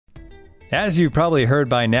As you've probably heard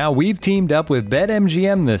by now, we've teamed up with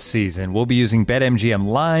BetMGM this season. We'll be using BetMGM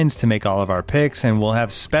lines to make all of our picks, and we'll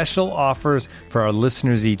have special offers for our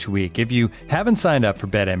listeners each week. If you haven't signed up for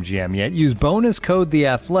BetMGM yet, use bonus code The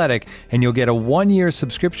Athletic, and you'll get a 1-year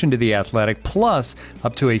subscription to The Athletic, plus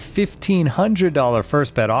up to a $1,500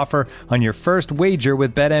 first bet offer on your first wager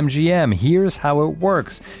with BetMGM. Here's how it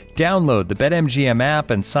works. Download the BetMGM app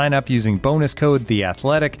and sign up using bonus code The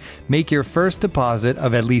Athletic. Make your first deposit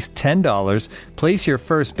of at least $10. Place your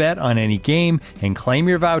first bet on any game and claim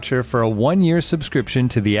your voucher for a 1-year subscription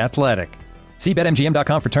to The Athletic. See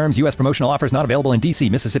BetMGM.com for terms. U.S. promotional offers not available in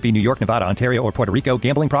D.C., Mississippi, New York, Nevada, Ontario, or Puerto Rico.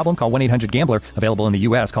 Gambling problem? Call 1-800-GAMBLER. Available in the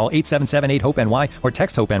U.S. Call 877-8-HOPE-NY or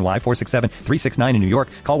text HOPE-NY 467-369 in New York.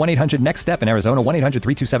 Call 1-800-NEXT-STEP in Arizona.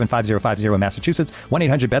 1-800-327-5050 in Massachusetts.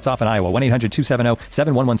 1-800-BETS-OFF in Iowa.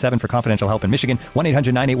 1-800-270-7117 for confidential help in Michigan.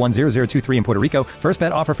 1-800-981-0023 in Puerto Rico. First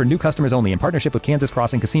bet offer for new customers only in partnership with Kansas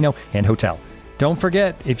Crossing Casino and Hotel. Don't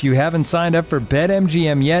forget, if you haven't signed up for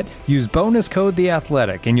BetMGM yet, use bonus code The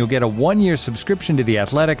Athletic, and you'll get a 1-year subscription to The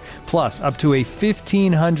Athletic, plus up to a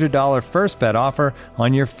 $1,500 first bet offer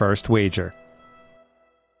on your first wager.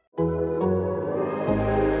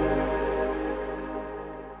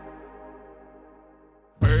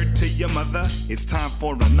 To your mother, it's time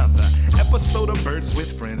for another episode of Birds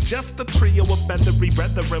with Friends. Just a trio of feathery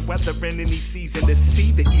brethren weathering any season to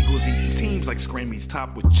see the Eagles eating teams like Scrammy's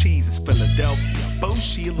topped with cheese. It's Philadelphia, Bo,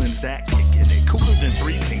 Sheila, and Zach kicking it cooler than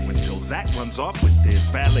 3 penguins till Zach runs off with his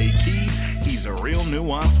valet keys. He's a real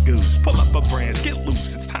nuanced goose. Pull up a branch, get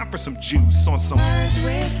loose. It's time for some juice on some Birds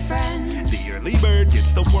with Friends. The early bird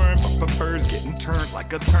gets the worm, but prefers getting turned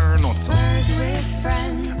like a turn on some Birds with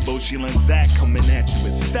Friends. Bo, Sheila, and Zach coming at you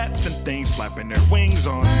with stats and things flapping their wings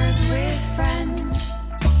on Birds with Friends.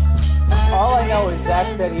 All I know is Zach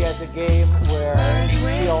said he has a game where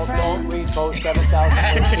he'll don't read both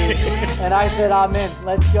 7,000 words, and I said I'm in.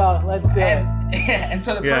 Let's go. Let's do it. And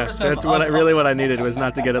so the purpose of that's what I needed was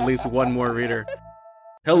not to get at least one more reader.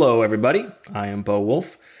 Hello, everybody. I am Bo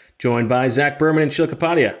Wolf, joined by Zach Berman and Sheila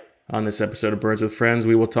Kapadia. On this episode of Birds with Friends,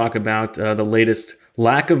 we will talk about the latest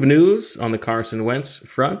lack of news on the Carson Wentz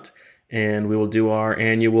front, and we will do our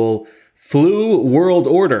annual Flu World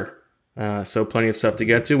Order. So plenty of stuff to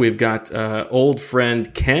get to. We've got old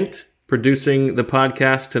friend Kent producing the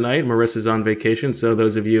podcast tonight. Marissa's on vacation, so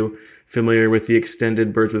those of you familiar with the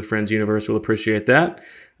extended Birds with Friends universe will appreciate that.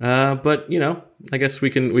 But you know, I guess we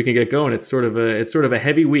can get going. It's sort of a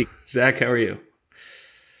heavy week. Zach, how are you?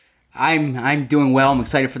 I'm doing well. I'm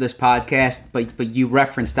excited for this podcast, but you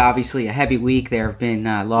referenced obviously a heavy week. There have been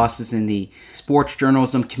losses in the sports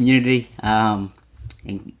journalism community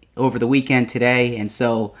over the weekend today, and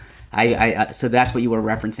so so that's what you were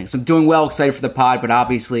referencing. So I'm doing well, excited for the pod, but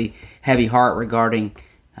obviously heavy heart regarding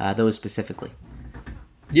those specifically.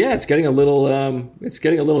 Yeah, it's getting a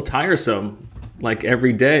little tiresome. Like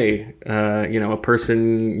every day, a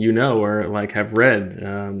person or like have read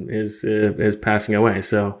is passing away.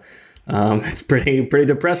 So it's pretty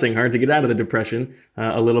depressing. Hard to get out of the depression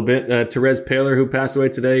a little bit. Therese Paylor, who passed away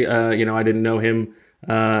today, I didn't know him.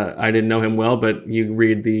 I didn't know him well, but you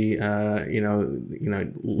read the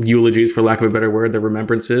eulogies, for lack of a better word, the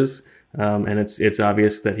remembrances, and it's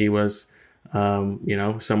obvious that he was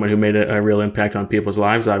someone who made a real impact on people's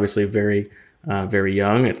lives. Obviously, very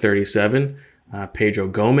young at 37. Pedro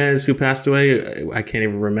Gomez, who passed away, I can't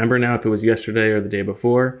even remember now if it was yesterday or the day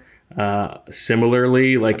before.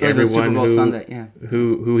 Similarly, like everyone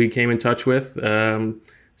who he came in touch with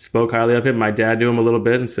spoke highly of him. My dad knew him a little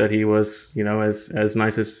bit and said he was, as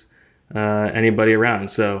nice as anybody around.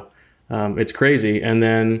 So it's crazy. And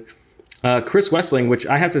then Chris Wessling, which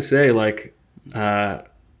I have to say,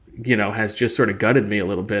 has just sort of gutted me a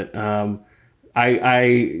little bit.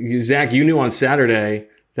 Zach, you knew on Saturday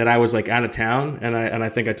that I was out of town, and I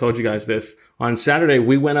think I told you guys this. On Saturday,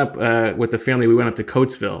 we went up with the family. We went up to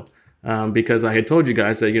Coatesville because I had told you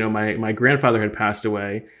guys that my grandfather had passed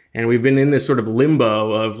away, and we've been in this sort of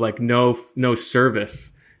limbo of no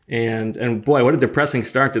service. And boy, what a depressing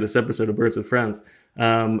start to this episode of Birds with Friends.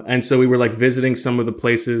 And so we were visiting some of the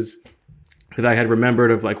places that I had remembered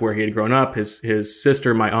of where he had grown up. His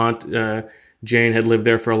sister, my aunt Jane, had lived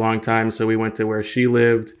there for a long time, so we went to where she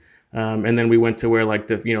lived. And then we went to where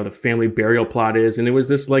the family burial plot is, and it was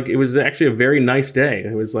this it was actually a very nice day.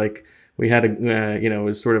 It was we had it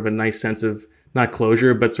was sort of a nice sense of not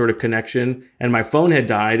closure but sort of connection. And my phone had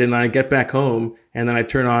died, and I get back home, and then I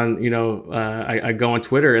turn on I go on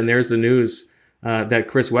Twitter, and there's the news that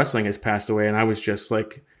Chris Wessling has passed away, and I was just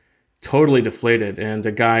totally deflated. And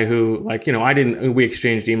a guy who we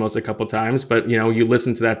exchanged emails a couple times, but you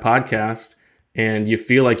listen to that podcast and you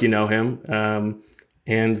feel like you know him.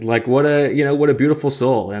 And like, what a beautiful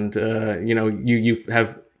soul. And, you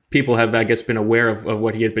have people have, I guess, been aware of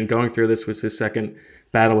what he had been going through. This was his second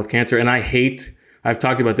battle with cancer. And I've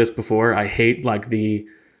talked about this before. I hate like the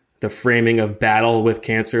framing of battle with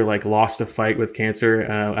cancer, like lost a fight with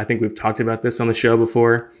cancer. I think we've talked about this on the show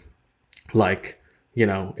before. Like,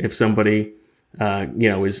 if somebody,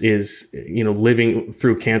 is living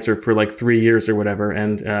through cancer for like 3 years or whatever,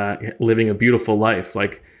 and living a beautiful life,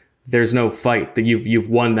 like there's no fight that you've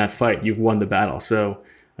won that fight. You've won the battle. So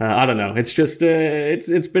I don't know. It's just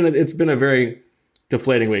it's been a very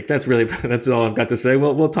deflating week. That's all I've got to say.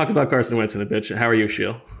 We'll talk about Carson Wentz in a bit. How are you,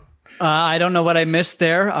 Sheil? I don't know what I missed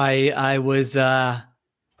there. I was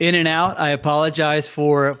in and out. I apologize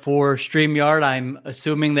for StreamYard. I'm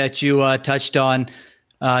assuming that you touched on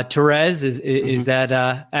Terez. Is that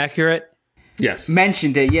accurate? Yes.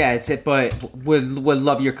 Mentioned it, yeah. But would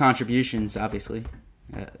love your contributions, obviously.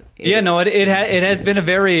 It has been a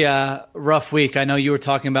very rough week. I know you were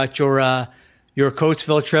talking about your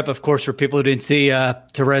Coatesville trip. Of course, for people who didn't see,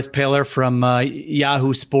 Terez Paylor from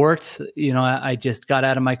Yahoo Sports. I just got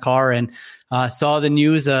out of my car and saw the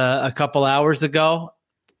news a couple hours ago.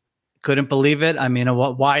 Couldn't believe it. I mean, a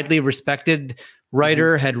widely respected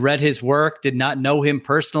writer, had read his work, did not know him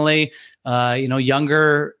personally,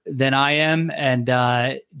 younger than I am,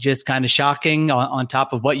 and just kind of shocking on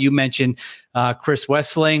top of what you mentioned, Chris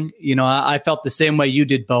Wesseling. I felt the same way you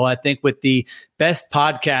did, Bo. I think with the best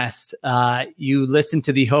podcasts, you listen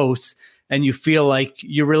to the hosts and you feel like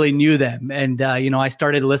you really knew them. And, I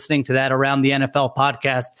started listening to that around the NFL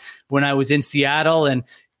podcast when I was in Seattle, and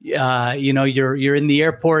you're in the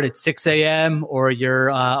airport at 6 a.m. or you're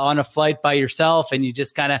on a flight by yourself, and you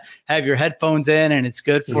just kind of have your headphones in, and it's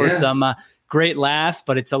good for some great laughs,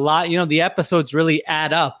 but it's a lot, the episodes really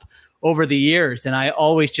add up over the years. And I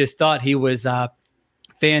always just thought he was a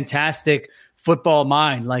fantastic football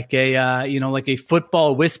mind, like a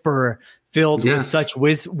football whisperer filled with such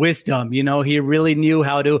wisdom. He really knew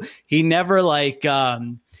how to, he never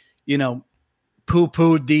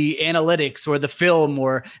poo-pooed the analytics or the film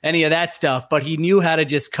or any of that stuff, but he knew how to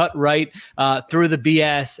just cut right through the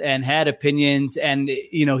BS and had opinions. And,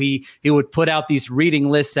 he would put out these reading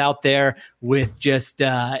lists out there with just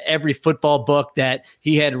every football book that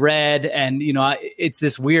he had read. And, it's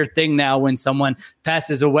this weird thing now when someone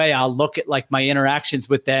passes away, I'll look at like my interactions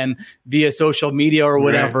with them via social media or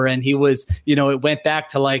whatever. Right. And he was, it went back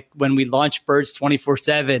to like when we launched Birds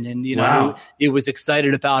 24/7, and, wow. he was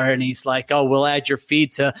excited about it. And he's like, oh, we'll add your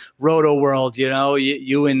feed to Roto World.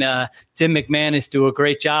 You and Tim McManus do a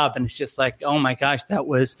great job. And it's just like, oh my gosh, that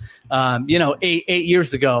was, 8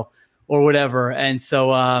 years ago or whatever. And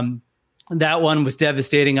so that one was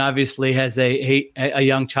devastating. Obviously has a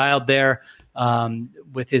young child there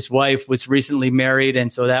with his wife, was recently married.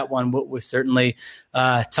 And so that one was certainly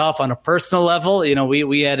tough on a personal level.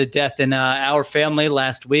 We had a death in our family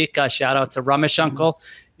last week. Shout out to Ramesh Uncle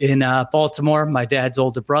in Baltimore, my dad's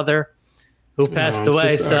older brother, who passed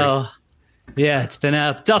away. So yeah, it's been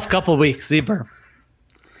a tough couple of weeks, Zebra.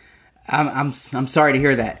 I'm sorry to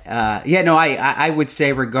hear that. I would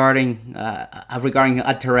say regarding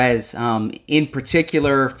Terez, in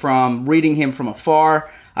particular, from reading him from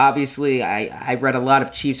afar. Obviously, I read a lot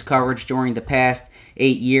of Chiefs coverage during the past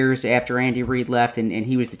 8 years after Andy Reid left, and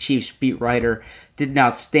he was the Chiefs beat writer. Did an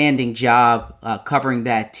outstanding job covering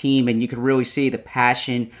that team, and you could really see the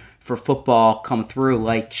passion for football come through.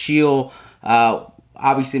 Like Sheil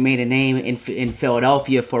obviously made a name in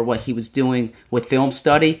Philadelphia for what he was doing with film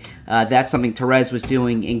study. That's something Terez was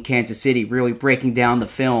doing in Kansas City, really breaking down the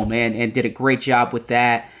film, and did a great job with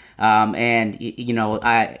that.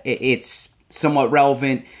 It's somewhat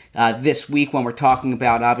relevant this week when we're talking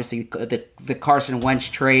about obviously the Carson Wentz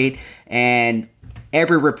trade, and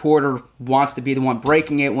every reporter wants to be the one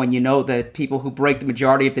breaking it when the people who break the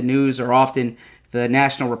majority of the news are often the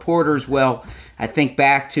national reporters. Well, I think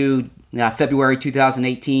back to February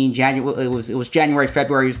 2018, January. It was January,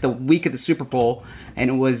 February. It was the week of the Super Bowl, and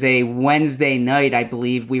it was a Wednesday night, I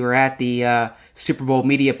believe. We were at the Super Bowl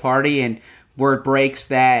media party, and word breaks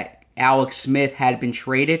that Alex Smith had been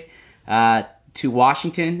traded to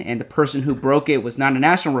Washington, and the person who broke it was not a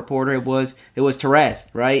national reporter. It was Terez,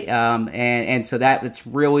 right? And so it's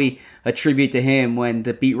really a tribute to him when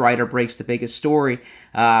the beat writer breaks the biggest story.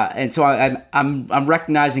 And so I'm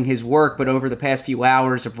recognizing his work, but over the past few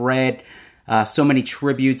hours, I've read so many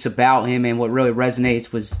tributes about him, and what really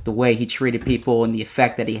resonates was the way he treated people and the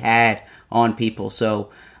effect that he had on people. So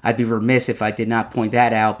I'd be remiss if I did not point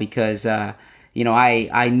that out, because I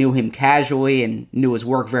knew him casually and knew his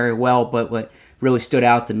work very well, but what really stood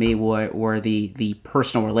out to me were the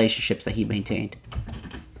personal relationships that he maintained.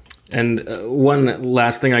 And one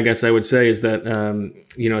last thing I guess I would say is that,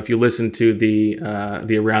 if you listen to the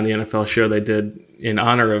Around the NFL show they did in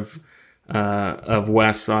honor of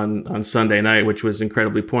Wes on Sunday night, which was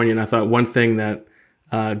incredibly poignant, I thought one thing that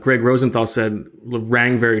Greg Rosenthal said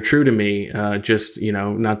rang very true to me, just,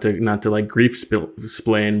 not to like grief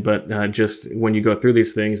explain, but just when you go through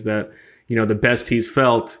these things that, the best he's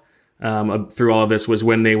felt through all of this was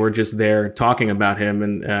when they were just there talking about him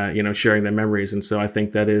and, sharing their memories. And so I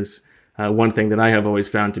think that is one thing that I have always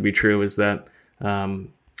found to be true is that,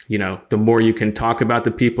 the more you can talk about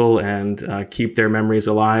the people and keep their memories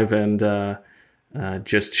alive and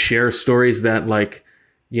just share stories that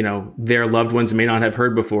their loved ones may not have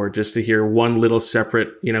heard before, just to hear one little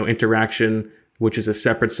separate, interaction, which is a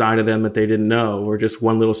separate side of them that they didn't know, or just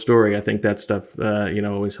one little story. I think that stuff,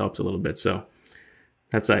 always helps a little bit. So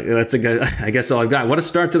that's I guess all I've got. What a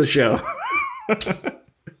start to the show.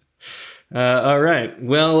 All right.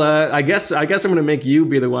 Well, I guess I'm going to make you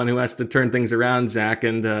be the one who has to turn things around, Zach,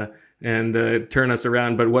 and turn us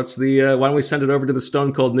around. But why don't we send it over to the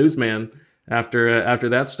Stone Cold Newsman after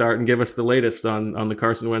that start and give us the latest on the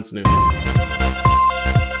Carson Wentz news.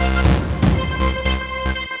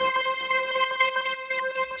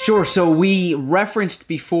 Sure. So we referenced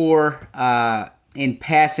before in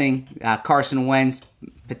passing Carson Wentz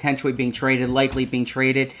potentially being traded, likely being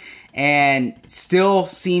traded, and still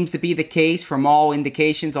seems to be the case from all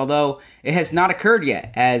indications, although it has not occurred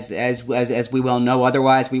yet, as we well know.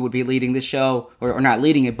 Otherwise, we would be leading the show, or not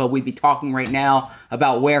leading it, but we'd be talking right now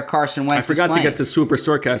about where Carson Wentz I forgot was to get to Super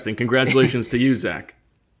Storecasting. Congratulations to you, Zach.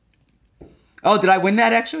 Oh, did I win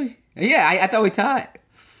that, actually? Yeah, I thought we tied.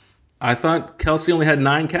 I thought Kelsey only had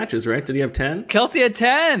 9 catches, right? Did he have 10? Kelsey had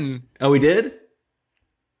 10. Oh, he did?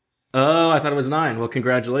 Oh, I thought it was 9. Well,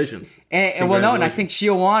 congratulations. And well, no, and I think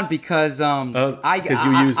Sheil won because because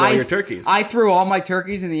you used all your turkeys. I threw all my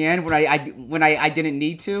turkeys in the end when I didn't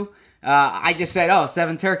need to. I just said,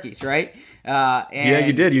 7 turkeys, right? Yeah,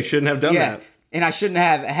 you did. You shouldn't have done that. And I shouldn't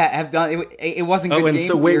have done it. It wasn't good. Oh, and game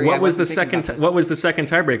so wait, theory. what was the second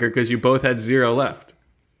tiebreaker? Because you both had 0 left.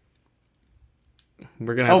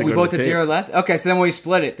 We're gonna have to we go both to the had tape. 0 left. Okay, so then we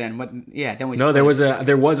split it. Then then we. No, split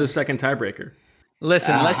there was a second tiebreaker.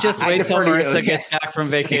 Listen, let's just wait till Marissa gets yes. back from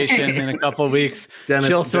vacation in a couple of weeks.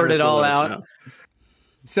 She'll sort it all out.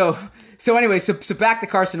 So anyway, so back to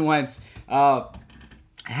Carson Wentz.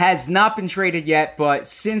 Has not been traded yet, but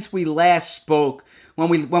since we last spoke, when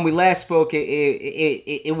we last spoke,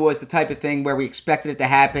 it was the type of thing where we expected it to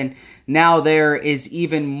happen. Now there is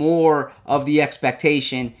even more of the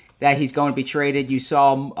expectation that he's going to be traded. You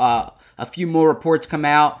saw a few more reports come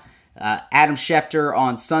out. Adam Schefter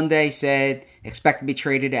on Sunday said expect to be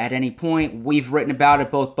traded at any point. We've written about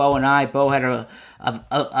it, both Bo and I. Bo had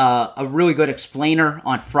a really good explainer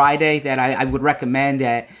on Friday that I would recommend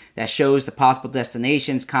that shows the possible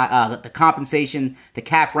destinations, the compensation, the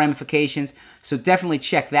cap ramifications. So definitely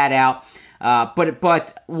check that out. But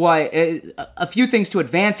what a few things to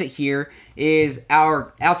advance it here is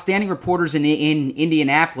our outstanding reporters in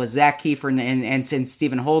Indianapolis, Zach Kiefer and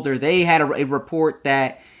Stephen Holder. They had a report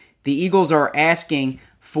that the Eagles are asking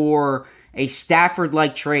for a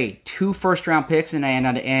Stafford-like trade, 2 first-round picks and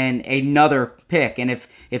another pick. And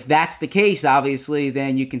if that's the case, obviously,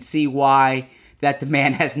 then you can see why that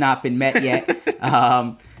demand has not been met yet.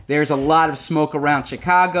 There's a lot of smoke around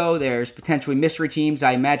Chicago. There's potentially mystery teams.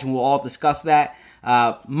 I imagine we'll all discuss that.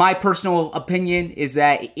 My personal opinion is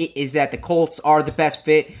that the Colts are the best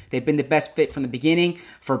fit. They've been the best fit from the beginning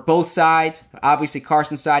for both sides. Obviously,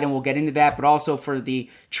 Carson's side, and we'll get into that, but also for the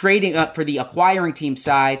for the acquiring team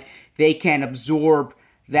side, they can absorb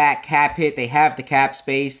that cap hit. They have the cap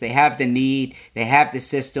space. They have the need. They have the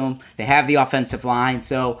system. They have the offensive line.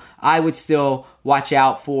 So I would still watch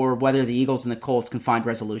out for whether the Eagles and the Colts can find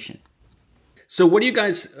resolution. So what do you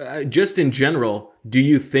guys, just in general, do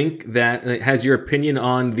you think that, has your opinion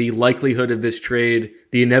on the likelihood of this trade,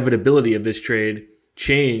 the inevitability of this trade,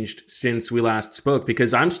 changed since we last spoke?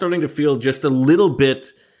 Because I'm starting to feel just a little bit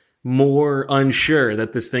more unsure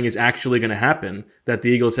that this thing is actually going to happen, that the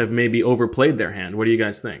Eagles have maybe overplayed their hand. What do you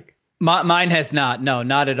guys think? Mine has not. No,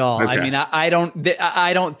 not at all. Okay. I mean, I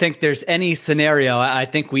don't think there's any scenario. I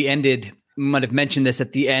think we might have mentioned this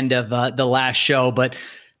at the end of the last show, but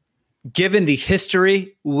given the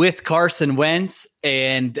history with Carson Wentz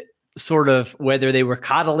and sort of whether they were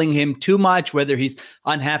coddling him too much, whether he's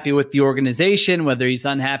unhappy with the organization, whether he's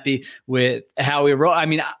unhappy with how he wrote. I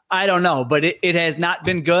mean, I don't know, but it has not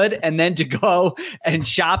been good. And then to go and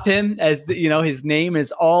shop him as his name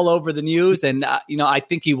is all over the news. And, I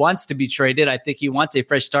think he wants to be traded. I think he wants a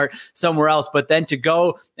fresh start somewhere else, but then to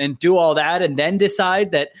go and do all that and then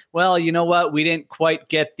decide that, well, you know what, we didn't quite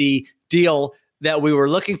get the deal that we were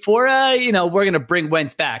looking for, we're going to bring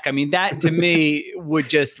Wentz back. I mean, that to me would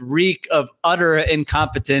just reek of utter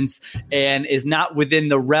incompetence and is not within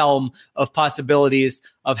the realm of possibilities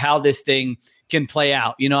of how this thing can play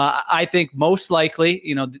out. I think most likely,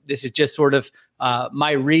 this is just sort of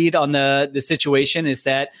my read on the situation is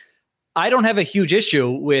that I don't have a huge issue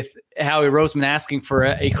with Howie Roseman asking for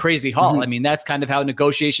a crazy haul. Mm-hmm. I mean, that's kind of how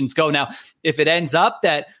negotiations go. Now, if it ends up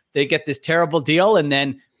that they get this terrible deal and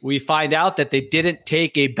then we find out that they didn't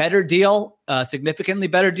take a better deal, significantly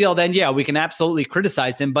better deal, then yeah, we can absolutely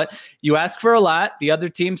criticize him. But you ask for a lot. The other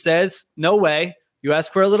team says, no way. You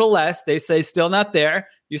ask for a little less. They say, still not there.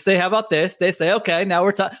 You say, how about this? They say, okay, now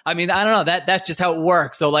we're talking. I mean, I don't know. That's just how it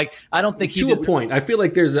works. So I don't think to a point. I feel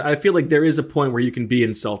like there is a point where you can be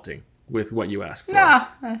insulting with what you ask for. Nah,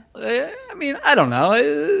 I mean, I don't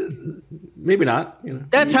know. Maybe not.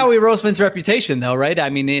 That's Howie Roseman's reputation, though, right? I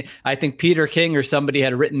mean, I think Peter King or somebody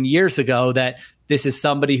had written years ago that this is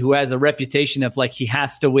somebody who has a reputation of he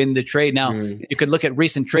has to win the trade. Now, you could look at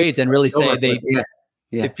recent trades and really say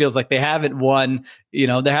it feels like they haven't won.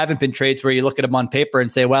 There haven't been trades where you look at them on paper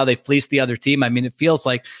and say, wow, they fleeced the other team. I mean, it feels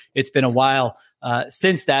like it's been a while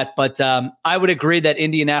since that. But I would agree that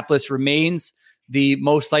Indianapolis remains the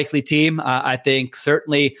most likely team. I think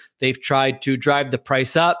certainly they've tried to drive the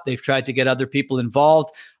price up. They've tried to get other people involved.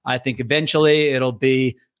 I think eventually it'll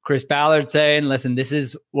be Chris Ballard saying, listen, this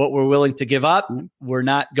is what we're willing to give up. We're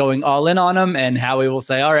not going all in on them. And Howie will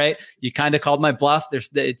say, all right, you kind of called my bluff.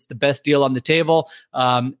 It's the best deal on the table.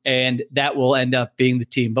 And that will end up being the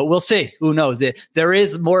team. But we'll see. Who knows? There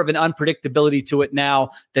is more of an unpredictability to it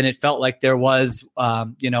now than it felt like there was,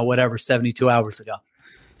 72 hours ago.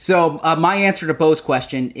 So my answer to Bo's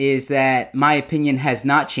question is that my opinion has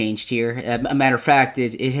not changed here. A matter of fact,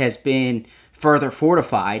 it has been further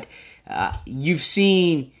fortified. You've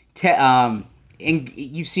seen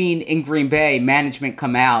in Green Bay management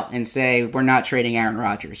come out and say we're not trading Aaron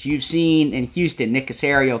Rodgers. You've seen in Houston Nick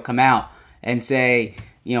Caserio come out and say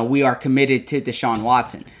we are committed to Deshaun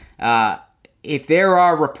Watson. If there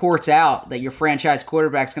are reports out that your franchise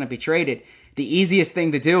quarterback's going to be traded, the easiest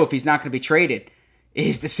thing to do if he's not going to be traded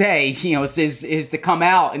is to say, is to come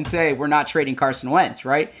out and say, we're not trading Carson Wentz,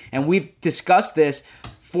 right? And we've discussed this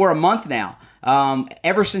for a month now.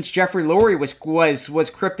 Ever since Jeffrey Lurie was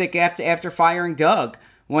cryptic after firing Doug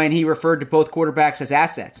when he referred to both quarterbacks as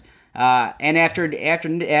assets. And after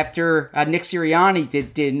Nick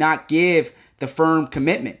Sirianni did not give the firm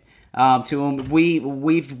commitment to him,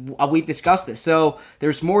 we've discussed this. So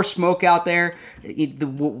there's more smoke out there.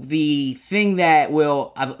 The thing that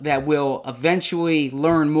we'll eventually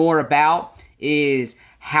learn more about is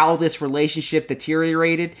how this relationship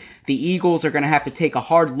deteriorated. The Eagles are going to have to take a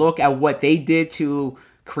hard look at what they did to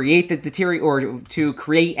create to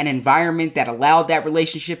create an environment that allowed that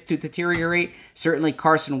relationship to deteriorate. Certainly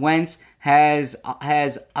Carson Wentz has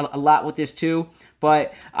a lot with this too.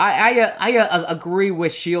 But I agree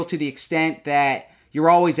with Shield to the extent that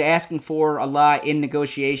you're always asking for a lot in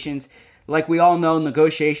negotiations. Like we all know,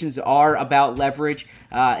 negotiations are about leverage.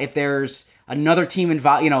 If there's another team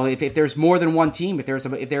involved, if there's more than one team, if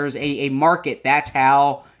there's a market, that's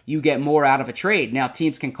how you get more out of a trade. Now,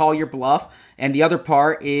 teams can call your bluff, and the other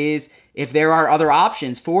part is if there are other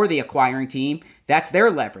options for the acquiring team, that's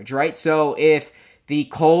their leverage, right? So if the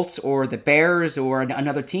Colts or the Bears or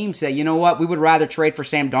another team say, you know what, we would rather trade for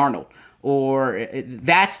Sam Darnold, or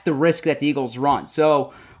that's the risk that the Eagles run.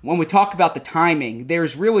 So when we talk about the timing,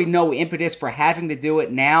 there's really no impetus for having to do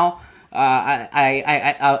it now.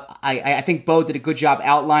 I think Bo did a good job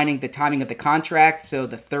outlining the timing of the contract, so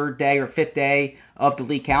the third day or fifth day of the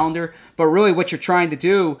league calendar. But really what you're trying to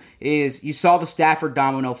do is you saw the Stafford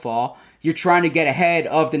domino fall. You're trying to get ahead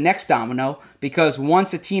of the next domino, because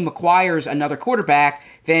once a team acquires another quarterback,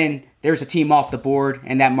 then there's a team off the board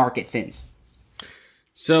and that market thins.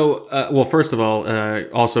 So, well, first of all,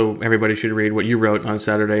 also everybody should read what you wrote on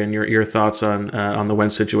Saturday and your thoughts on the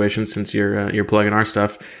Wentz situation, since you're plugging our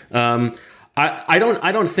stuff. I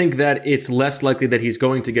don't think that it's less likely that he's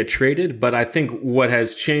going to get traded, but I think what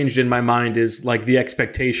has changed in my mind is like the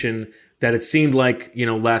expectation that it seemed like,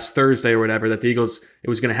 last Thursday or whatever, that the Eagles, it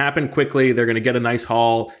was going to happen quickly. They're going to get a nice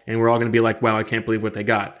haul, and we're all going to be like, wow, I can't believe what they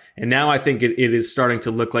got. And now I think it is starting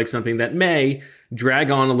to look like something that may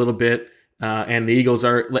drag on a little bit. And the Eagles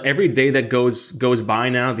are, every day that goes by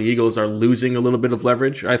now, the Eagles are losing a little bit of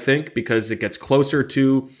leverage, I think, because it gets closer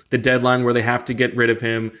to the deadline where they have to get rid of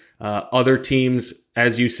him. Other teams,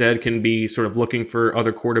 as you said, can be sort of looking for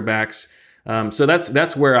other quarterbacks. So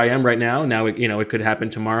that's where I am right now. Now, it could happen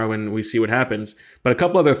tomorrow and we see what happens. But a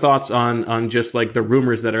couple other thoughts on just like the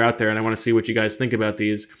rumors that are out there. And I want to see what you guys think about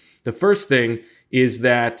these. The first thing is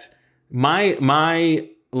that my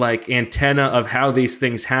like antenna of how these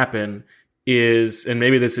things happen is, and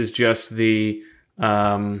maybe this is just the,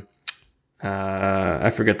 I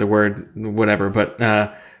forget the word, whatever, but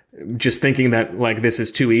just thinking that like this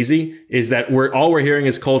is too easy, is that all we're hearing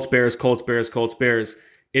is Colts, Bears, Colts, Bears, Colts, Bears.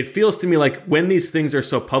 It feels to me like when these things are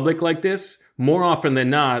so public like this, more often than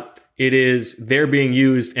not, it is they're being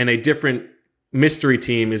used and a different mystery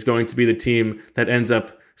team is going to be the team that ends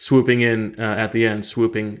up swooping in at the end.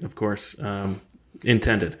 Swooping, of course,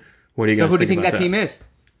 intended. What do you guys think about that? So who do you think that team is?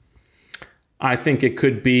 I think it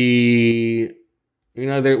could be,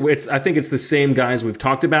 I think it's the same guys we've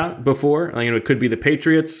talked about before. It could be the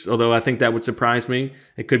Patriots, although I think that would surprise me.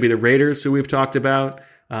 It could be the Raiders, who we've talked about.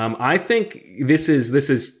 I think this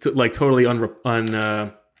is totally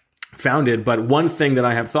unfounded. But one thing that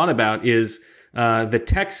I have thought about is the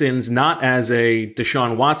Texans, not as a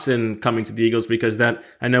Deshaun Watson coming to the Eagles, because that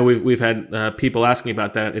I know we've had people asking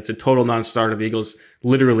about that. It's a total non-starter. The Eagles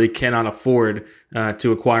literally cannot afford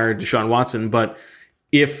to acquire Deshaun Watson. But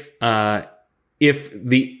if the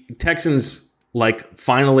Texans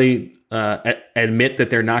finally admit that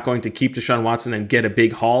they're not going to keep Deshaun Watson and get a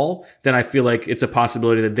big haul, then I feel like it's a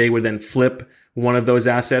possibility that they would then flip one of those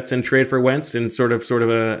assets and trade for Wentz in sort of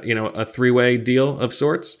a three-way deal of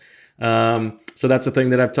sorts. So that's the thing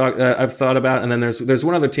that I've thought about. And then there's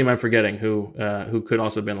one other team I'm forgetting who could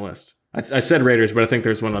also be on the list. I said Raiders, but I think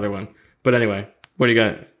there's one other one. But anyway, what do you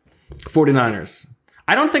got? 49ers.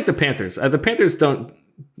 I don't think the Panthers. The Panthers don't.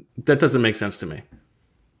 That doesn't make sense to me.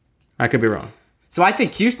 I could be wrong. So I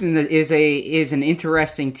think Houston is an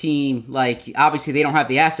interesting team. Like, obviously they don't have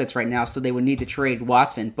the assets right now, so they would need to trade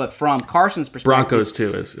Watson. But from Carson's perspective, Broncos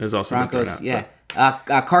too is also Broncos. Yeah,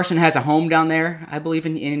 Carson has a home down there, I believe,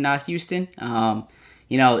 in Houston.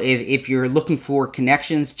 If you're looking for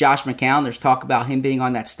connections, Josh McCown, there's talk about him being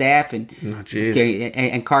on that staff, and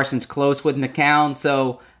Carson's close with McCown.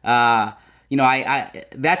 So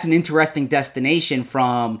that's an interesting destination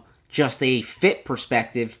from just a fit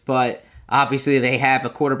perspective, but obviously they have a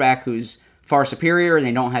quarterback who's far superior, and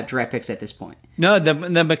they don't have draft picks at this point. No, the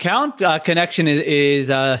McCown connection is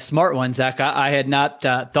a smart one, Zach. I had not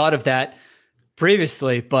thought of that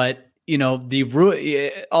previously, but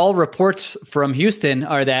all reports from Houston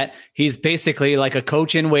are that he's basically like a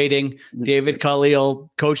coach in waiting. David Culley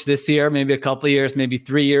will coach this year, maybe a couple of years, maybe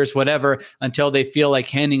 3 years, whatever, until they feel like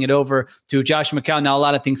handing it over to Josh McCown. Now, a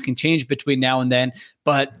lot of things can change between now and then,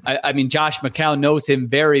 but I mean, Josh McCown knows him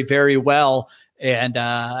very, very well. And,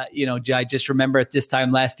 I just remember at this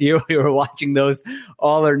time last year, we were watching those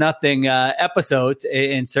All or Nothing episodes,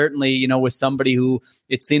 and certainly, with somebody who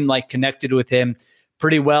it seemed like connected with him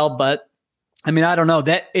pretty well. But I mean, I don't know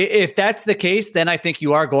that if that's the case, then I think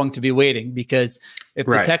you are going to be waiting, because if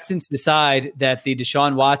the Texans decide that the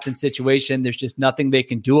Deshaun Watson situation, there's just nothing they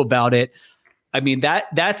can do about it. I mean,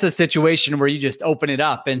 that's a situation where you just open it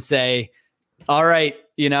up and say, all right,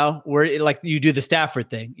 we're like, you do the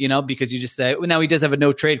Stafford thing, because you just say, well, now he does have a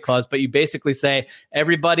no trade clause, but you basically say,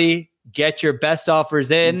 everybody get your best offers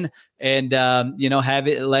in and,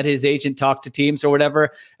 let his agent talk to teams or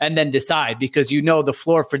whatever, and then decide, because the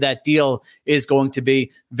floor for that deal is going to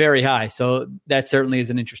be very high. So that certainly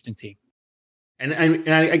is an interesting team. And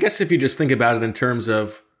I guess if you just think about it in terms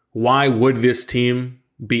of why would this team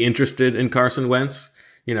be interested in Carson Wentz,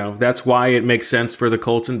 that's why it makes sense for the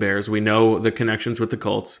Colts and Bears. We know the connections with the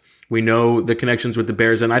Colts. We know the connections with the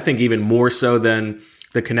Bears, and I think even more so than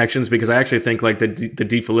the connections, because I actually think like the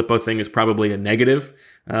DiFilippo thing is probably a negative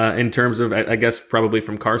in terms of, I guess, probably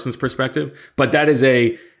from Carson's perspective. But that is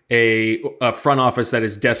a front office that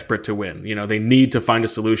is desperate to win. They need to find a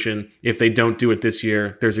solution. If they don't do it this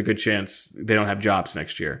year, there's a good chance they don't have jobs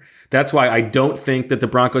next year. That's why I don't think that the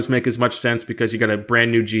Broncos make as much sense, because you got a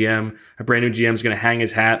brand new GM. A brand new GM is going to hang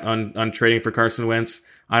his hat on trading for Carson Wentz.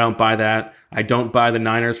 I don't buy that. I don't buy the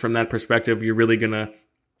Niners from that perspective. You're really going to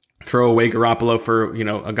throw away Garoppolo for,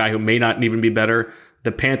 a guy who may not even be better.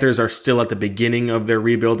 The Panthers are still at the beginning of their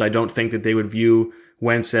rebuild. I don't think that they would view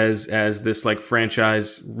Wentz as this like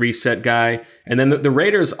franchise reset guy. And then the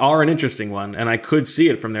Raiders are an interesting one, and I could see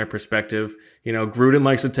it from their perspective. Gruden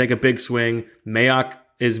likes to take a big swing. Mayock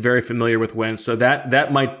is very familiar with Wentz. So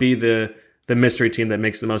that might be the mystery team that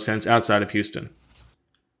makes the most sense outside of Houston.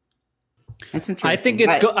 That's interesting. I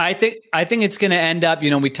think it's going to end up.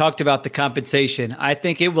 We talked about the compensation. I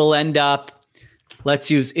think it will end up.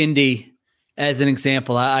 Let's use Indy as an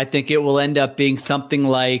example. I think it will end up being something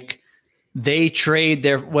like they trade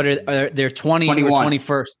their 20 or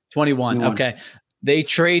 21st 21. Okay, they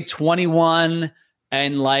trade 21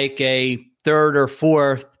 and like a third or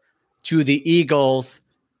fourth to the Eagles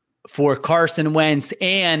for Carson Wentz,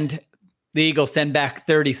 and the Eagles send back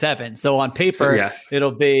 37. So on paper,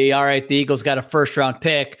 It'll be all right. The Eagles got a first round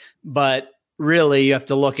pick, but really you have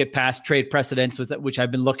to look at past trade precedents, which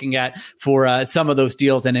I've been looking at for some of those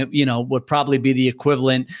deals, and it would probably be the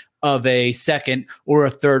equivalent of a second or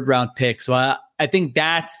a third round pick. So I think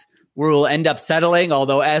that's where we'll end up settling.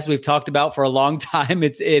 Although, as we've talked about for a long time,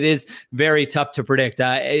 it is very tough to predict.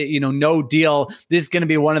 No deal. This is going to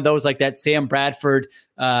be one of those like that Sam Bradford,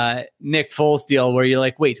 Nick Foles deal where you're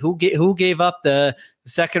like, wait, who gave up the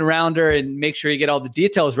second rounder, and make sure you get all the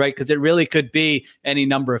details right, because it really could be any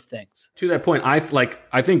number of things. To that point, I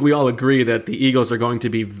think we all agree that the Eagles are going to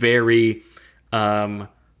be very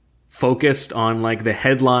focused on like the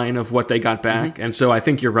headline of what they got back. And so I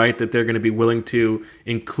think you're right that they're going to be willing to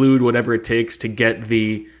include whatever it takes to get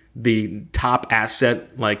the top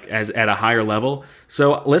asset like as at a higher level.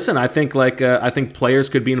 So listen, I think I think players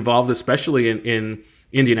could be involved, especially in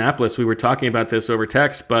Indianapolis. We were talking about this over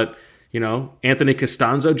text, but Anthony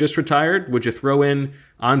Costanzo just retired. Would you throw in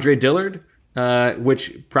Andre Dillard,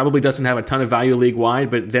 which probably doesn't have a ton of value league wide,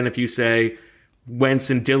 but then if you say Wentz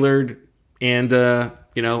and Dillard and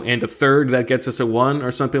and a third, that gets us a 1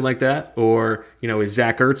 or something like that, or is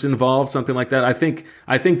Zach Ertz involved, something like that. I think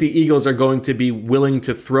the Eagles are going to be willing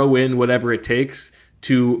to throw in whatever it takes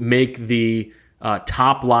to make the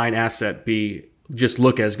top line asset just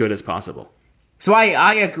look as good as possible. So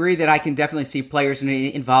I agree that I can definitely see players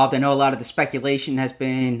involved. I know a lot of the speculation has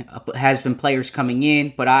been players coming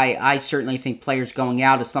in, but I certainly think players going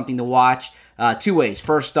out is something to watch. Two ways.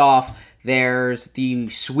 First off, there's the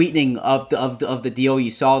sweetening of the deal.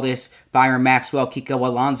 You saw this: Byron Maxwell, Kiko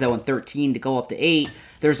Alonso in 13 to go up to 8.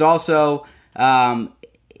 There's also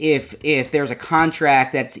if there's a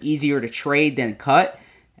contract that's easier to trade than cut,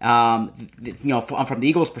 from the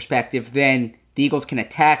Eagles' perspective, then the Eagles can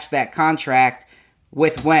attach that contract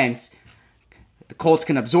with Wentz. The Colts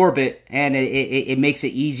can absorb it, and it makes it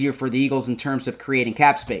easier for the Eagles in terms of creating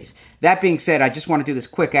cap space. That being said, I just want to do this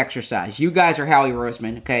quick exercise. You guys are Howie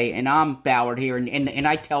Roseman, okay, and I'm Ballard here, and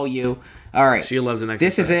I tell you, all right, she loves an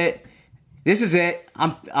exercise. This is it.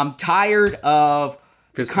 I'm tired of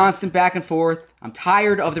constant back and forth. I'm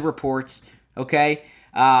tired of the reports, okay?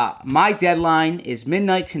 My deadline is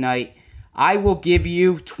midnight tonight. I will give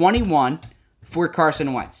you 21 for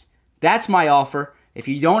Carson Wentz. That's my offer. If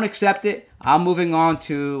you don't accept it, I'm moving on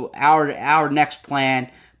to our next plan,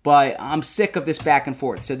 but I'm sick of this back and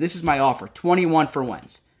forth. So this is my offer, 21 for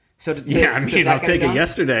Wentz. So I'll take it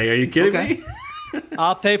yesterday. Are you kidding me?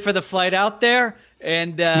 I'll pay for the flight out there.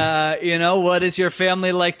 And, what does your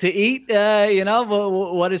family like to eat?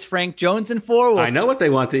 What is Frank Jones in for? I know what they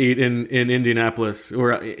want to eat in Indianapolis.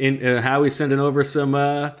 Or Howie's sending over some...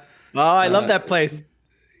 I love that place.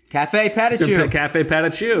 Cafe Patachou. Cafe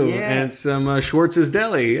Patachou. Yeah. And some Schwartz's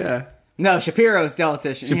Deli, yeah. No, Shapiro's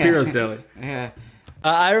Delication. Shapiro's Deli. Yeah.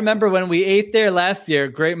 I remember when we ate there last year,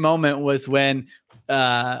 a great moment was when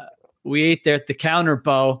we ate there at the Counter,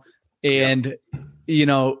 Bo, and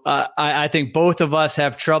I think both of us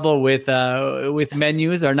have trouble with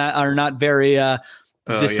menus, are not very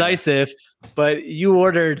decisive. Yeah. But you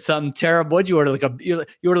ordered something terrible. What'd you order? You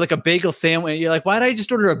ordered like a bagel sandwich. You're like, why did I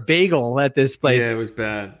just order a bagel at this place? Yeah, it was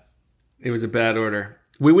bad. It was a bad order.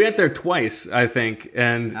 We went there twice, I think,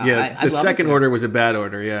 and the second order was a bad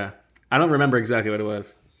order. Yeah, I don't remember exactly what it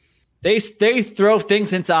was. They throw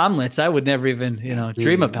things into omelets. I would never even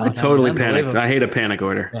dream about. I totally panicked. I hate a panic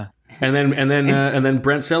order. Yeah. And then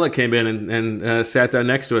Brent Selleck came in and sat down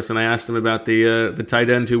next to us, and I asked him about the tight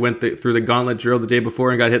end who went through the gauntlet drill the day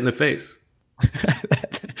before and got hit in the face.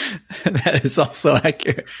 That is also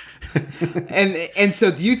accurate. and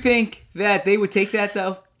so, do you think that they would take that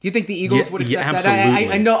though? Do you think the Eagles would accept that?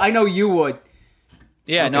 I know you would.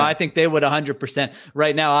 Yeah, okay. No, I think they would 100%.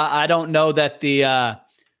 Right now, I don't know that the.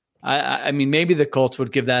 I mean, maybe the Colts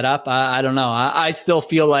would give that up. I don't know. I still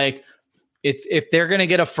feel like if they're going to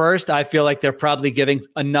get a first, I feel like they're probably giving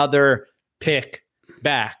another pick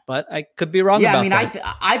back, but I could be wrong about that.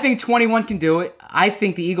 Yeah, I think 21 can do it. I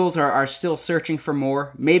think the Eagles are still searching for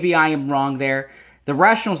more. Maybe I am wrong there. The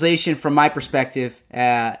rationalization from my perspective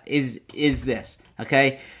is this,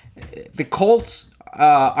 okay? The Colts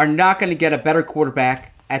are not going to get a better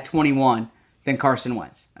quarterback at 21 than Carson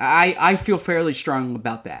Wentz. I feel fairly strong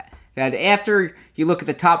about that that after you look at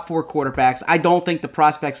the top 4 quarterbacks, I don't think the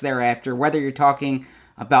prospects thereafter, whether you're talking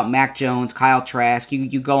about Mac Jones, Kyle Trask,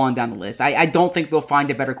 you go on down the list, I don't think they'll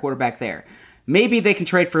find a better quarterback there. Maybe they can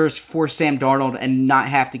trade for Sam Darnold and not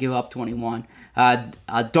have to give up 21.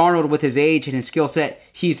 Darnold, with his age and his skill set,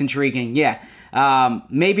 he's intriguing. Yeah.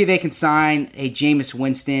 Maybe they can sign a Jameis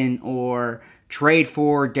Winston or trade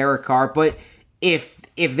for Derek Carr. But if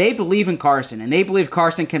they believe in Carson and they believe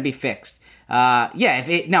Carson can be fixed,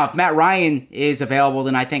 if Matt Ryan is available,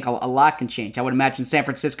 then I think a lot can change. I would imagine San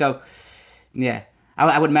Francisco,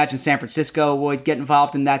 I would imagine San Francisco would get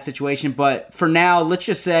involved in that situation. But for now, let's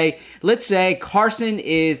say Carson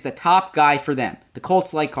is the top guy for them. The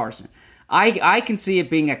Colts like Carson. I can see it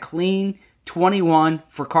being a clean 21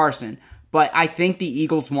 for Carson, but I think the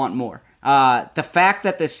Eagles want more. The fact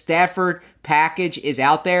that the Stafford package is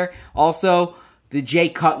out there, also the Jay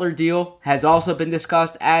Cutler deal has also been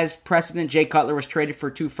discussed as precedent. Jay Cutler was traded for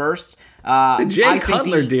 2 firsts. The Jay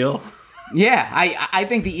Cutler deal. Yeah, I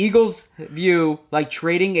think the Eagles view like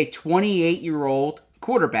trading a 28-year-old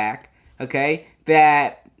quarterback, okay,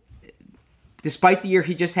 that despite the year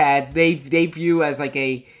he just had, they view as like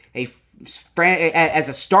as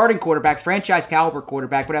a starting quarterback, franchise caliber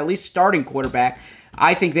quarterback, but at least starting quarterback.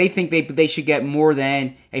 I think they should get more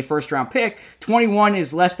than a first-round pick. 21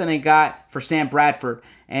 is less than they got for Sam Bradford,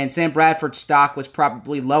 and Sam Bradford's stock was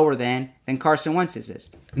probably lower than Carson Wentz's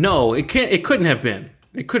is. No, it couldn't have been.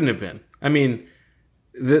 It couldn't have been. I mean,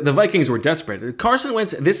 the Vikings were desperate. Carson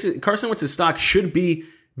Wentz's stock should be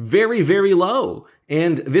very, very low.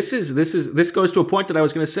 And this goes to a point that I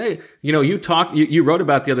was going to say. You know, you wrote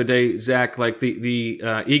about the other day, Zach, like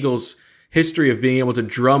the Eagles' history of being able to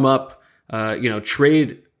drum up,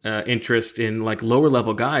 trade interest in like lower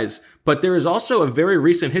level guys. But there is also a very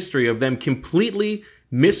recent history of them completely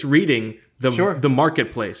misreading the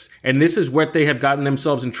marketplace. And this is what they have gotten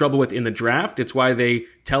themselves in trouble with in the draft. It's why they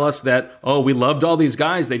tell us that, oh, we loved all these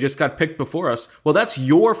guys, they just got picked before us. Well, that's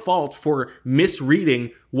your fault for misreading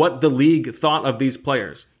what the league thought of these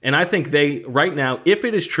players. And I think right now, if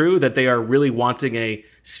it is true that they are really wanting a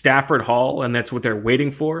Stafford Hall and that's what they're waiting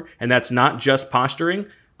for, and that's not just posturing,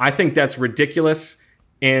 I think that's ridiculous.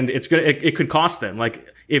 And it could cost them.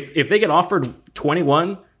 Like if they get offered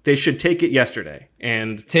 21, they should take it yesterday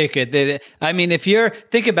and take it. I mean,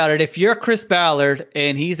 think about it, if you're Chris Ballard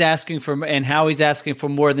and he's asking for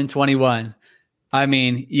more than 21, I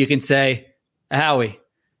mean, you can say, Howie,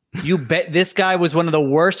 you bet this guy was one of the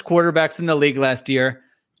worst quarterbacks in the league last year.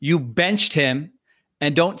 You benched him,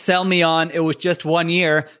 and don't sell me on it was just 1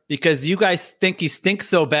 year because you guys think he stinks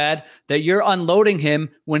so bad that you're unloading him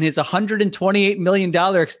when his $128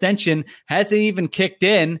 million extension hasn't even kicked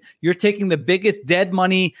in. You're taking the biggest dead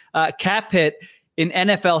money cap hit in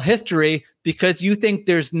NFL history because you think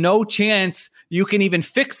there's no chance you can even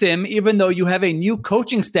fix him, even though you have a new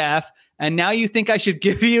coaching staff. And now you think I should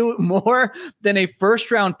give you more than a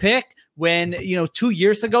first-round pick? When, 2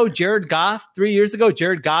 years ago, 3 years ago,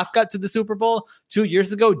 Jared Goff got to the Super Bowl. 2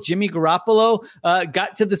 years ago, Jimmy Garoppolo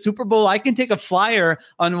got to the Super Bowl. I can take a flyer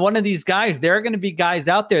on one of these guys. There are going to be guys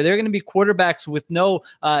out there. There are going to be quarterbacks with no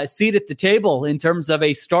seat at the table in terms of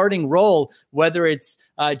a starting role, whether it's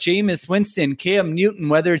Jameis Winston, Cam Newton,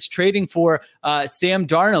 whether it's trading for Sam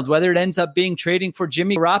Darnold, whether it ends up being trading for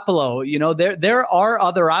Jimmy Garoppolo. There are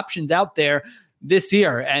other options out there this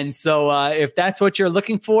year. And so if that's what you're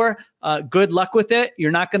looking for, good luck with it. You're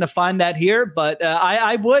not going to find that here, but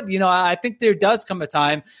I would, I think there does come a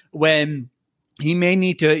time when he may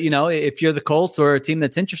need to, if you're the Colts or a team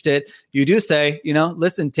that's interested, you do say,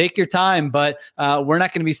 listen, take your time, but we're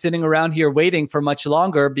not going to be sitting around here waiting for much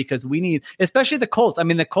longer because we need, especially the Colts. I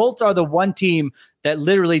mean, the Colts are the one team that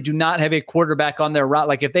literally do not have a quarterback on their route.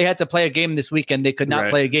 Like if they had to play a game this weekend, they could not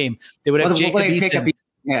play a game. They would have Jacob Eason.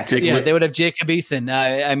 They would have Jacob Eason.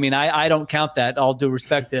 I don't count that. All due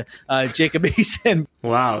respect to Jacob Eason.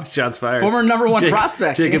 Wow, shots fired. Former number one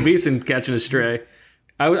prospect. Jacob Eason catching a stray.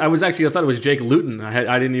 I thought it was Jake Luton. I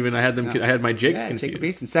had my Jakes confused. Jacob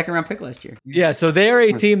Eason, second round pick last year. Yeah, so they're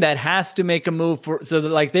a team that has to make a move so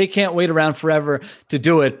that they can't wait around forever to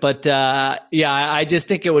do it. But I just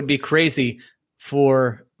think it would be crazy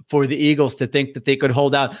for the Eagles to think that they could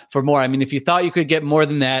hold out for more. I mean, if you thought you could get more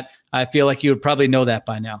than that, I feel like you would probably know that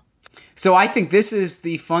by now. So I think this is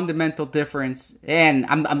the fundamental difference, and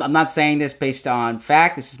I'm not saying this based on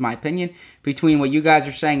fact, this is my opinion, between what you guys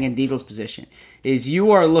are saying and the Eagles' position, is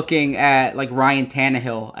you are looking at like Ryan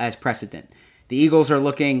Tannehill as precedent. The Eagles are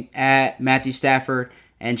looking at Matthew Stafford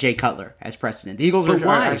and Jay Cutler as precedent. The Eagles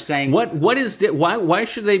are saying... Why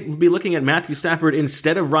should they be looking at Matthew Stafford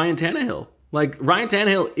instead of Ryan Tannehill? Like, Ryan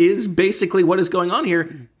Tannehill is basically what is going on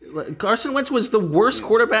here. Carson Wentz was the worst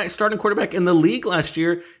starting quarterback in the league last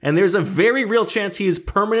year, and there's a very real chance he is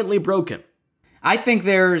permanently broken. I think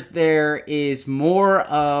there is more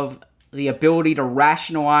of the ability to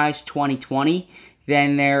rationalize 2020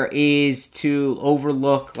 than there is to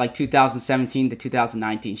overlook like 2017 to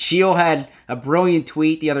 2019. Sheil had a brilliant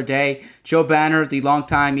tweet the other day. Joe Banner, the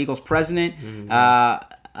longtime Eagles president,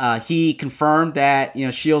 he confirmed that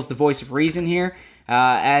Sheil's the voice of reason here,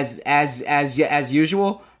 as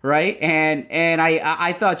usual. Right, and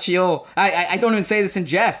I thought Sheil. I don't even say this in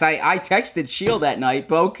jest. I texted Sheil that night,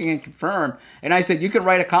 Bo can confirm, and I said you can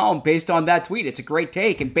write a column based on that tweet. It's a great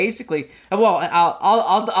take, and basically, well,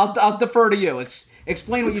 I'll defer to you.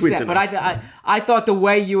 Explain what you said, but I thought the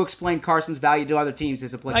way you explained Carson's value to other teams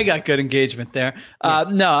is applicable. I got good engagement there.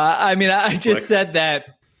 No, I mean I just said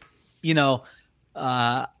that.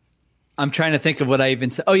 I'm trying to think of what I even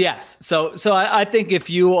said. Oh yes, so I think if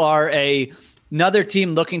you are another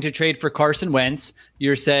team looking to trade for Carson Wentz,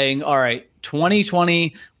 you're saying, all right,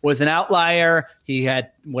 2020 was an outlier. He had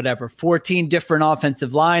 14 different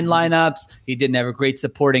offensive line lineups. He didn't have a great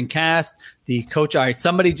supporting cast. The coach, all right,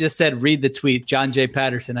 somebody just said, read the tweet, John J.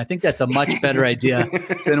 Patterson. I think that's a much better idea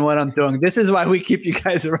than what I'm doing. This is why we keep you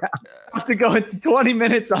guys around. I have to go into 20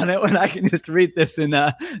 minutes on it when I can just read this in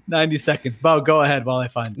 90 seconds. Bo, go ahead while I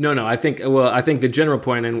find it. No, I think the general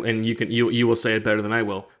point, and you will say it better than I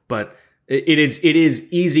will, but it is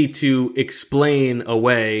easy to explain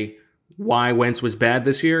away why Wentz was bad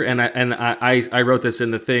this year, and I wrote this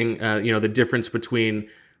in the thing. The difference between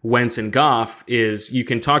Wentz and Goff is you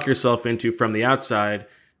can talk yourself into from the outside.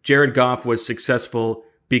 Jared Goff was successful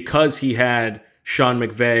because he had Sean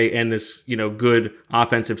McVay and this good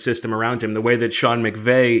offensive system around him. The way that Sean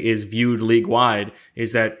McVay is viewed league wide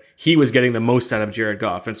is that he was getting the most out of Jared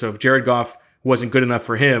Goff, and so if Jared Goff wasn't good enough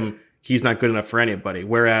for him, he's not good enough for anybody.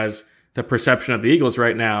 Whereas the perception of the Eagles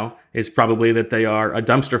right now is probably that they are a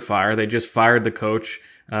dumpster fire. They just fired the coach.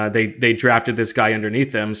 They drafted this guy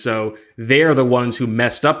underneath them. So they're the ones who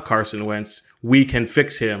messed up Carson Wentz. We can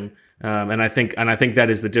fix him. And I think that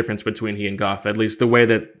is the difference between he and Goff, at least the way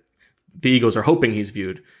that the Eagles are hoping he's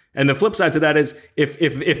viewed. And the flip side to that is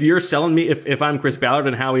if you're selling me, if I'm Chris Ballard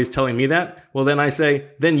and Howie's telling me that, well, then I say,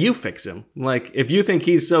 then you fix him. Like, if you think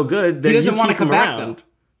he's so good, then he doesn't you want keep to come him back, around. though.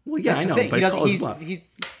 Well, yeah, I know, but call his bluff.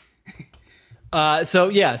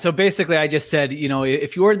 So basically I just said,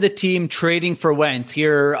 if you're the team trading for Wentz,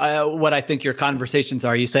 here, what I think your conversations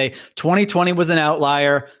are. You say 2020 was an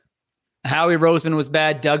outlier. Howie Roseman was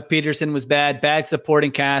bad. Doug Peterson was bad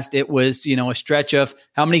supporting cast. It was, a stretch of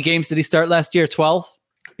how many games did he start last year? 12?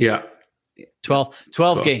 Yeah.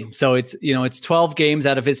 12 games. So it's, it's 12 games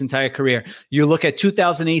out of his entire career. You look at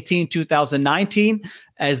 2018, 2019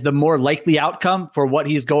 as the more likely outcome for what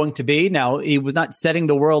he's going to be. Now, he was not setting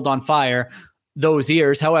the world on fire those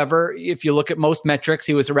years. However, if you look at most metrics,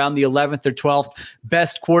 he was around the 11th or 12th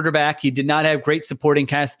best quarterback. He did not have great supporting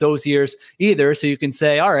cast those years either. So you can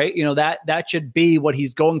say, all right, that should be what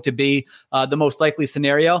he's going to be, the most likely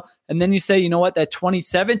scenario. And then you say, that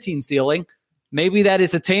 2017 ceiling, maybe that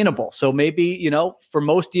is attainable. So maybe, for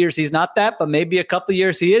most years he's not that, but maybe a couple of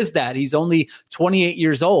years he is that. He's only 28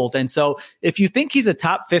 years old. And so if you think he's a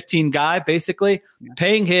top 15 guy, basically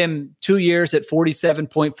paying him 2 years at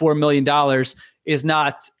 $47.4 million is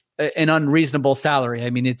not an unreasonable salary.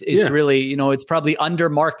 I mean, it's really, it's probably under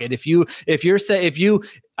market.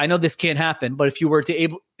 I know this can't happen, but if you were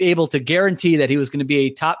to able to guarantee that he was going to be a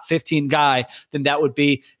top 15 guy, then that would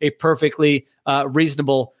be a perfectly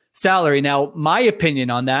reasonable salary. Now, my opinion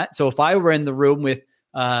on that, so if I were in the room with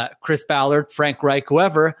Chris Ballard, Frank Reich,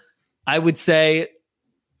 whoever, I would say,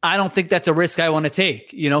 I don't think that's a risk I want to take.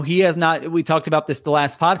 He has not, we talked about this the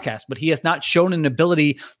last podcast, but he has not shown an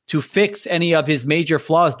ability to fix any of his major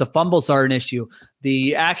flaws. The fumbles are an issue.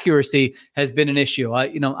 The accuracy has been an issue. I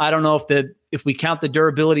don't know if we count the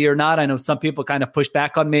durability or not. I know some people kind of push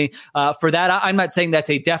back on me for that. I'm not saying that's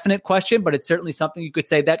a definite question, but it's certainly something you could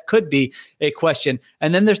say that could be a question.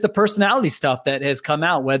 And then there's the personality stuff that has come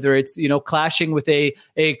out, whether it's, clashing with a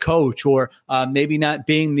coach or maybe not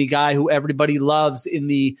being the guy who everybody loves in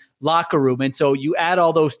the locker room. And so you add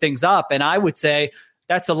all those things up, and I would say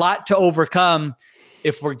that's a lot to overcome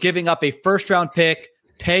if we're giving up a first round pick,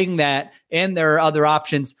 paying that, and there are other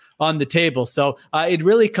options on the table. So it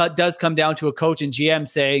really does come down to a coach and GM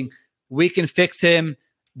saying, we can fix him.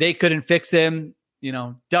 They couldn't fix him.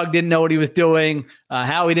 Doug didn't know what he was doing.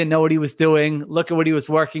 Howie didn't know what he was doing. Look at what he was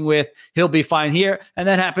working with. He'll be fine here. And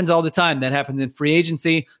that happens all the time. That happens in free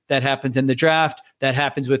agency. That happens in the draft. That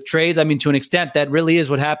happens with trades. I mean, to an extent, that really is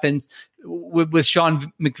what happens with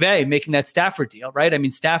Sean McVay making that Stafford deal, right? I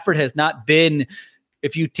mean, Stafford has not been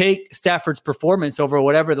if you take Stafford's performance over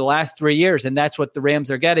whatever the last 3 years, and that's what the Rams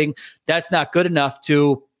are getting, that's not good enough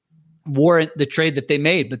to warrant the trade that they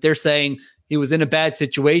made. But they're saying he was in a bad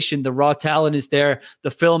situation. The raw talent is there.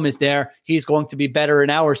 The film is there. He's going to be better in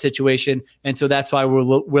our situation. And so that's why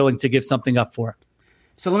we're willing to give something up for it.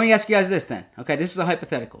 So let me ask you guys this then. Okay, this is a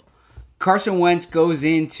hypothetical. Carson Wentz goes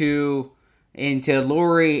into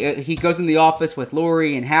Lurie. He goes in the office with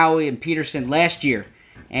Lurie and Howie and Peterson last year.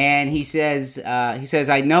 And he says,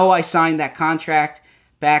 I know I signed that contract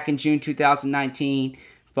back in June 2019,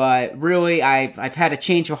 but really I've had a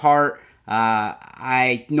change of heart.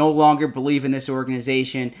 I no longer believe in this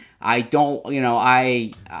organization. I don't,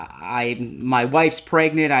 my wife's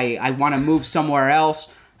pregnant. I want to move somewhere else.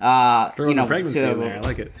 Throwing the pregnancy in there. I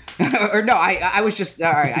like it. Or no, I was just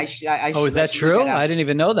all right. Is that true? I didn't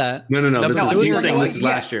even know that. No. This is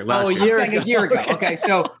last year. A year ago. Okay,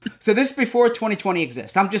 so this is before 2020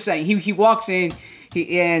 exists. I'm just saying he walks in,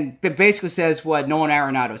 and basically says what Nolan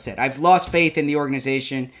Arenado said. I've lost faith in the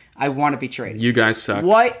organization. I want to be traded. You guys suck.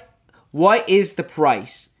 What is the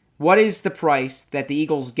price? What is the price that the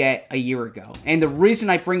Eagles get a year ago? And the reason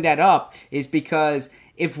I bring that up is because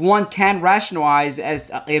if one can rationalize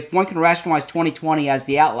 2020 as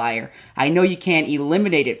the outlier, I know you can't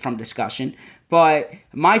eliminate it from discussion, but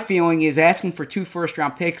my feeling is asking for 2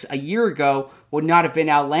 first-round picks a year ago would not have been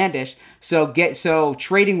outlandish. So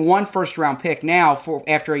trading 1 first-round pick now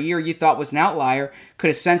after a year you thought was an outlier could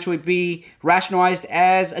essentially be rationalized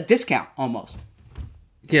as a discount almost.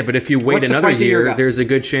 Yeah, but if you wait another year, there's a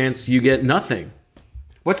good chance you get nothing.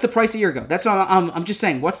 What's the price a year ago? That's what I'm just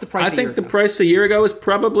saying. What's the price a year ago? I think the price a year ago is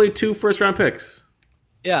probably 2 first-round picks.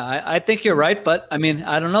 Yeah, I think you're right, but I mean,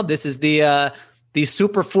 I don't know. This is the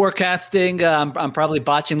super forecasting. I'm probably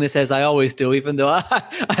botching this as I always do, even though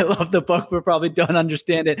I love the book, but probably don't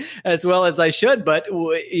understand it as well as I should. But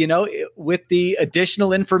with the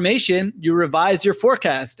additional information, you revise your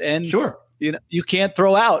forecast, and sure. You can't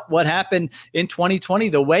throw out what happened in 2020,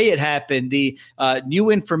 the way it happened, the new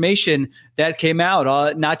information that came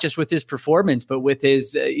out, not just with his performance, but with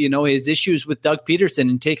his issues with Doug Peterson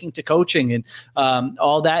and taking to coaching and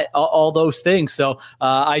all those things. So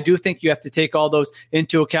I do think you have to take all those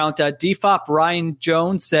into account. DFOP Ryan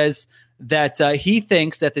Jones says that he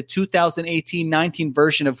thinks that the 2018-19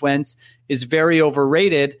 version of Wentz is very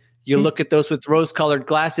overrated. You look at those with rose-colored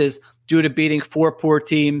glasses due to beating 4 poor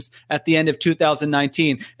teams at the end of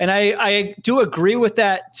 2019. And I do agree with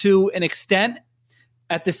that to an extent.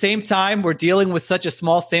 At the same time, we're dealing with such a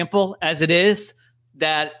small sample as it is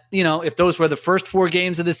that, if those were the first 4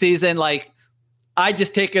 games of the season, I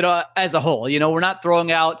just take it as a whole. We're not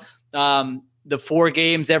throwing out the 4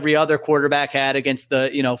 games every other quarterback had against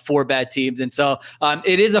the, 4 bad teams. And so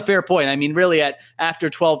it is a fair point. I mean, really after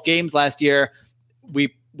 12 games last year,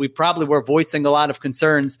 we probably were voicing a lot of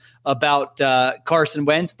concerns about Carson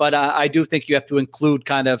Wentz, but I do think you have to include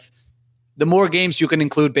kind of the more games you can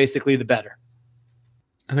include, basically, the better.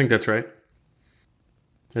 I think that's right.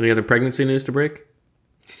 Any other pregnancy news to break?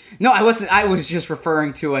 No, I wasn't. I was just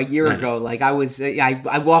referring to a year ago.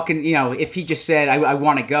 I walk in, if he just said, I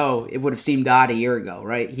want to go, it would have seemed odd a year ago,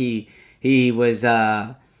 right? He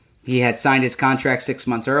had signed his contract 6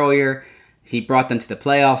 months earlier. He brought them to the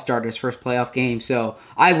playoffs, started his first playoff game. So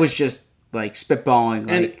I was just spitballing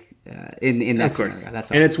in that scenario.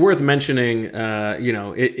 That's all. And it's worth mentioning,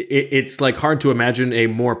 it's hard to imagine a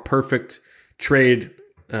more perfect trade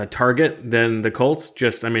target than the Colts.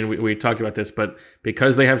 We talked about this, but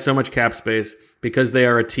because they have so much cap space, because they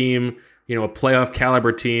are a team, a playoff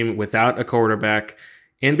caliber team without a quarterback,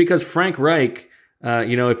 and because Frank Reich,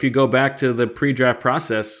 if you go back to the pre-draft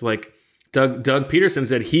process, Doug Peterson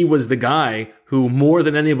said he was the guy who, more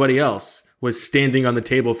than anybody else, was standing on the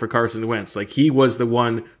table for Carson Wentz. He was the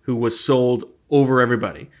one who was sold over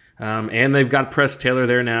everybody. And they've got Press Taylor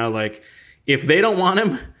there now. If they don't want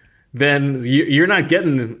him, then you're not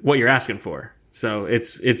getting what you're asking for. So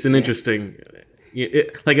it's an interesting.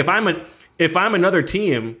 If I'm another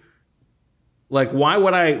team, why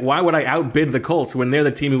would I outbid the Colts when they're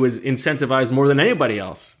the team who is incentivized more than anybody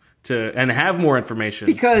else and have more information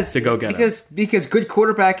to go get it? Because good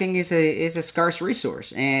quarterbacking is a scarce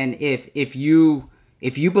resource, and if you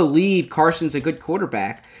believe Carson's a good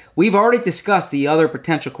quarterback, we've already discussed the other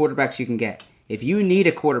potential quarterbacks you can get. If you need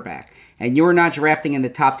a quarterback and you're not drafting in the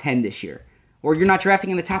top 10 this year, or you're not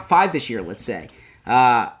drafting in the top 5 this year, let's say,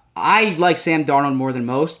 I like Sam Darnold more than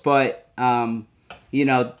most, but he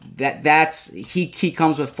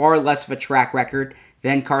comes with far less of a track record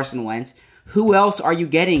than Carson Wentz. Who else are you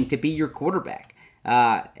getting to be your quarterback?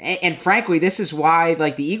 And frankly, this is why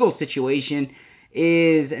the Eagles situation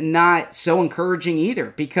is not so encouraging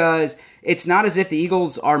either, because it's not as if the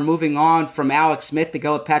Eagles are moving on from Alex Smith to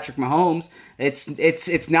go with Patrick Mahomes.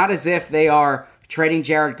 It's not as if they are trading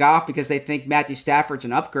Jared Goff because they think Matthew Stafford's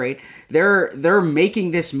an upgrade. They're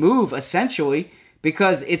making this move essentially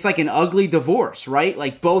because it's like an ugly divorce, right?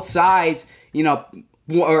 Like both sides,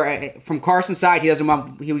 or from Carson's side, he doesn't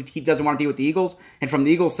want to be with the Eagles, and from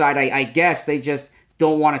the Eagles side, I guess they just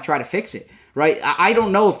don't want to try to fix it, right? I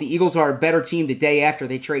don't know if the Eagles are a better team the day after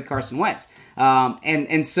they trade Carson Wentz,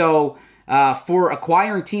 and so for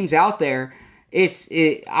acquiring teams out there,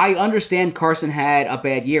 I understand Carson had a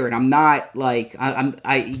bad year, and I'm not like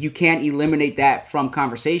you can't eliminate that from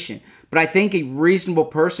conversation. But I think a reasonable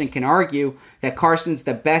person can argue that Carson's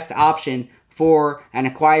the best option for an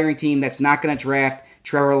acquiring team that's not going to draft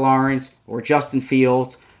Trevor Lawrence or Justin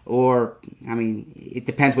Fields or, I mean, it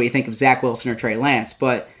depends what you think of Zach Wilson or Trey Lance,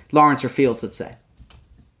 but Lawrence or Fields, let's say.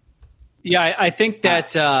 Yeah, I think that,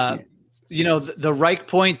 the right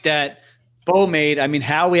point that Bo made, I mean,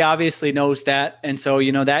 Howie obviously knows that. And so,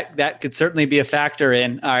 that could certainly be a factor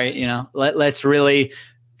in, all right, let's really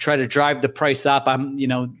try to drive the price up.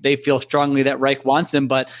 They feel strongly that Reich wants him,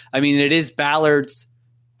 but I mean, it is Ballard's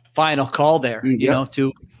final call there,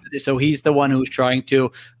 so he's the one who's trying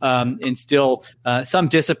to instill some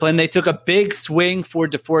discipline. They took a big swing for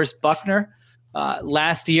DeForest Buckner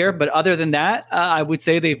last year, but other than that, I would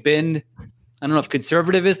say they've been, I don't know if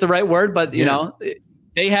conservative is the right word, but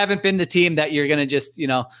they haven't been the team that you're going to just,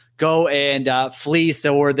 go and fleece,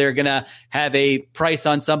 or they're going to have a price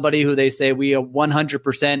on somebody who they say we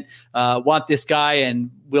 100% want this guy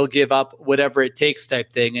and we'll give up whatever it takes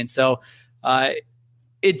type thing. And so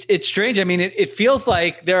it's strange. I mean, it feels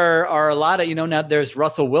like there are a lot of, now there's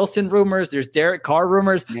Russell Wilson rumors, there's Derek Carr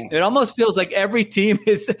rumors. Yeah. It almost feels like every team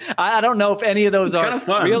is, I don't know if any of those are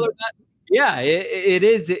real or not. Yeah, it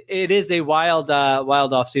is a wild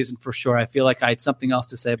off season for sure. I feel like I had something else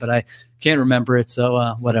to say, but I can't remember it.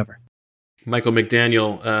 So whatever. Michael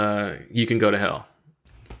McDaniel, you can go to hell.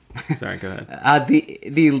 Sorry, go ahead.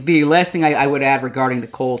 The last thing I would add regarding the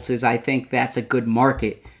Colts is I think that's a good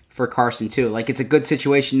market for Carson too. Like it's a good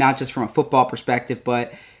situation, not just from a football perspective,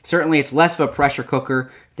 but certainly it's less of a pressure cooker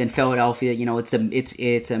than Philadelphia.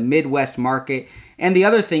 It's a Midwest market, and the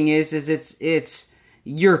other thing is it's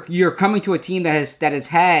you're coming to a team that has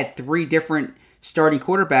had 3 different starting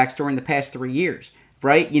quarterbacks during the past 3 years,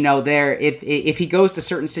 right? If he goes to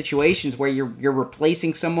certain situations where you're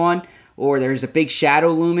replacing someone or there's a big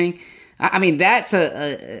shadow looming, I mean that's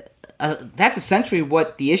that's essentially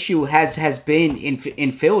what the issue has been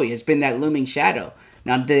in Philly, has been that looming shadow.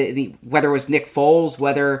 Now the whether it was Nick Foles,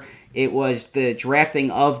 whether it was the drafting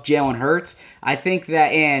of Jalen Hurts, I think that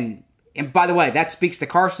and by the way, that speaks to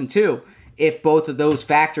Carson too. If both of those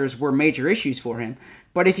factors were major issues for him.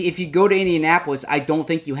 But if you go to Indianapolis, I don't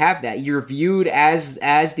think you have that. You're viewed as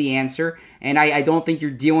the answer, and I don't think you're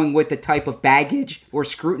dealing with the type of baggage or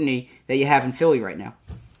scrutiny that you have in Philly right now.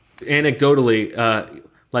 Anecdotally,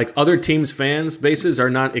 like other teams' fans bases are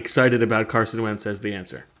not excited about Carson Wentz as the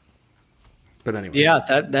answer. But anyway. Yeah,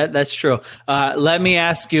 that's true. Let me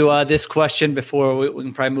ask you this question before we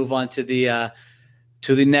can probably move on to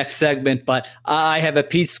the next segment, but I have a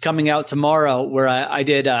piece coming out tomorrow where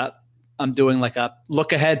I'm doing like a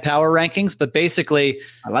look ahead power rankings, but basically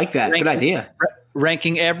I like that. Good idea.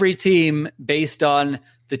 Ranking every team based on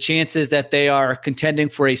the chances that they are contending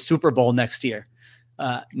for a Super Bowl next year.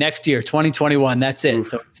 2021, that's it.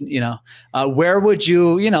 Oof. So, where would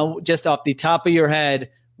you, just off the top of your head,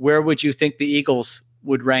 where would you think the Eagles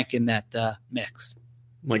would rank in that mix?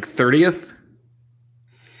 Like 30th?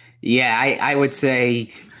 Yeah, I would say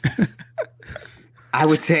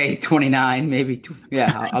 29, maybe.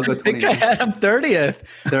 Yeah, I'll go 29. I think I had him 30th.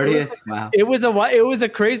 30th. Wow. It was a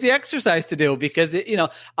crazy exercise to do because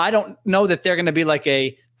I don't know that they're going to be like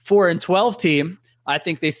a 4-12 team. I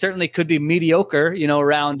think they certainly could be mediocre,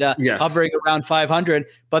 around hovering around 500,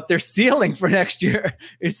 but their ceiling for next year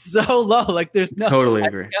is so low. Like there's no. Totally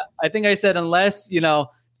agree. I think I said unless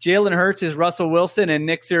Jalen Hurts is Russell Wilson and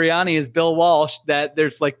Nick Sirianni is Bill Walsh, that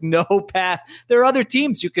there's like no path. There are other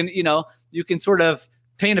teams you can sort of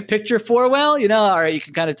paint a picture for. Well, all right, you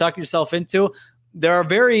can kind of talk yourself into. There are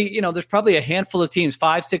there's probably a handful of teams,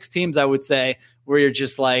 5-6 teams, I would say, where you're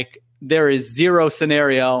just like, there is zero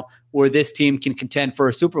scenario where this team can contend for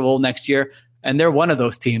a Super Bowl next year. And they're one of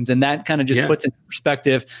those teams. And that kind of just puts into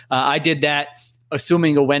perspective. I did that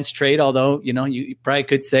assuming a Wentz trade, although, you probably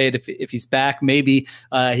could say it if he's back, maybe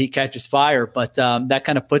he catches fire. But that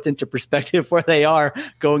kind of puts into perspective where they are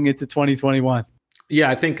going into 2021. Yeah,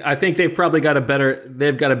 I think they've probably got a better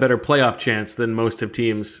playoff chance than most of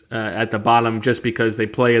teams at the bottom, just because they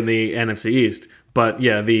play in the NFC East. But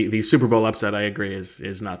yeah, the Super Bowl upset, I agree,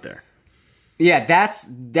 is not there. Yeah,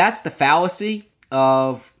 that's the fallacy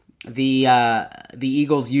of the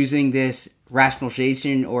Eagles using this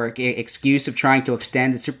rationalization or excuse of trying to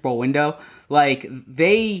extend the Super Bowl window. Like,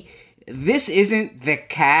 this isn't the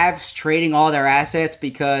Cavs trading all their assets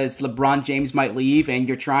because LeBron James might leave and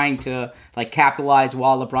you're trying to like capitalize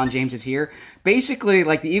while LeBron James is here. Basically,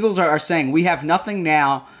 like, the Eagles are saying we have nothing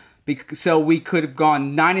now, so we could have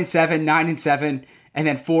gone 9-7, 9-7, and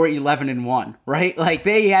then 4-11-1, right? Like,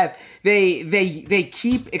 they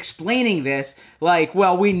keep explaining this like,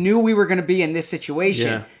 well, we knew we were going to be in this situation.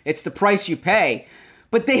 Yeah. It's the price you pay.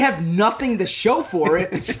 But they have nothing to show for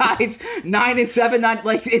it besides 9-7, 9.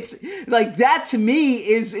 Like, it's like that to me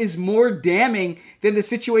is more damning than the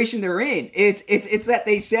situation they're in. It's that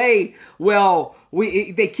they say, well,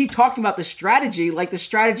 they keep talking about the strategy like the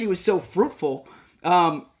strategy was so fruitful.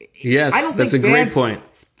 Yes, that's a great point.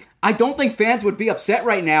 I don't think fans would be upset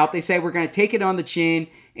right now if they say we're going to take it on the chin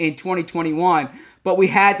in 2021, but we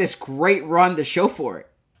had this great run to show for it.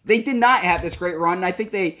 They did not have this great run, and I think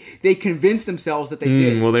they convinced themselves that they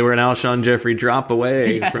did. Well, they were an Alshon Jeffrey drop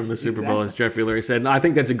away from the Super Bowl, as Jeffrey Lurie said. And I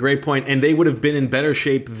think that's a great point, and they would have been in better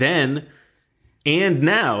shape then and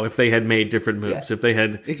now if they had made different moves, if they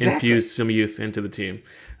had infused some youth into the team.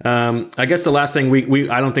 I guess the last thing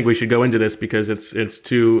I don't think we should go into this because it's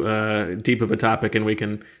too deep of a topic, and we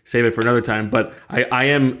can save it for another time. But I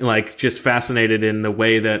am like just fascinated in the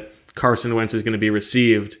way that Carson Wentz is going to be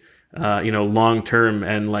received. Long term,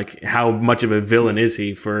 and like how much of a villain is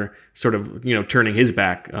he for sort of, turning his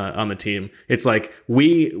back on the team. It's like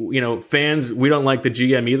fans, we don't like the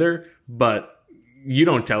GM either, but you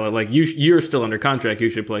don't tell it. Like you're still under contract. You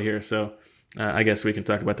should play here. So I guess we can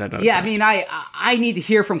talk about that. Yeah. Time. I mean, I need to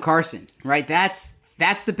hear from Carson, right? That's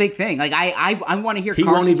the big thing. Like I want to hear. He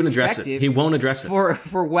Carson's won't even address it. He won't address it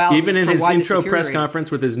even in his intro press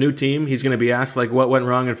conference with his new team. He's going to be asked like what went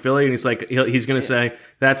wrong in Philly, and he's going to say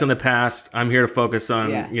that's in the past. I'm here to focus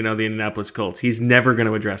on the Indianapolis Colts. He's never going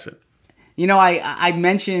to address it. I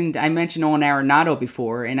mentioned Nolan Arenado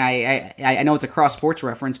before, and I know it's a cross sports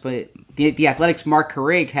reference, but the Athletics' Mark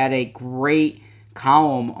Carrig had a great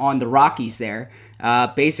column on the Rockies there,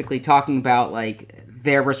 basically talking about like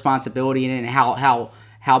their responsibility and how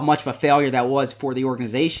much of a failure that was for the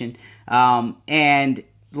organization. And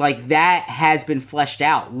like that has been fleshed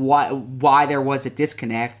out, why there was a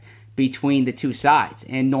disconnect between the two sides.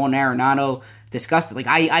 And Nolan Arenado discussed it. Like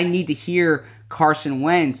I need to hear Carson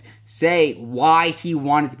Wentz say why he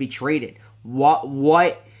wanted to be traded.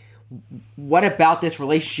 What about this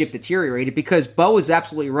relationship deteriorated? Because Bo is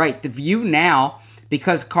absolutely right. The view now,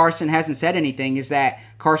 because Carson hasn't said anything, is that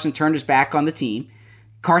Carson turned his back on the team.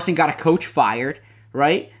 Carson got a coach fired,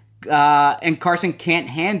 right? And Carson can't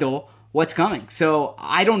handle what's coming. So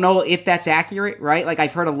I don't know if that's accurate, right? Like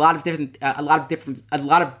I've heard a lot of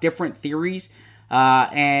different theories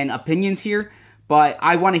and opinions here, but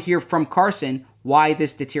I want to hear from Carson why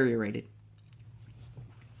this deteriorated.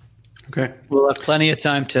 Okay, we'll have plenty of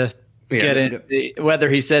time to get in whether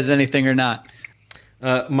he says anything or not.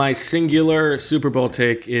 My singular Super Bowl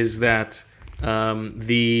take is that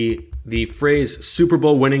the phrase Super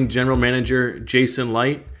Bowl winning general manager Jason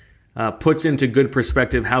Light puts into good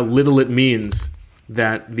perspective how little it means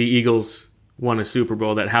that the Eagles won a Super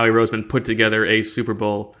Bowl, that Howie Roseman put together a Super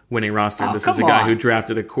Bowl winning roster. This is a guy who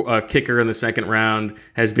drafted a kicker in the second round,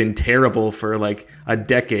 has been terrible for like a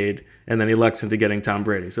decade, and then he lucks into getting Tom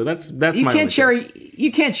Brady. So that's you can't cherry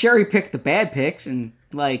pick the bad picks and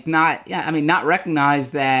like not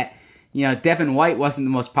recognize that Devin White wasn't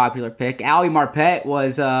the most popular pick. Ali Marpet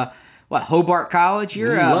was Hobart College?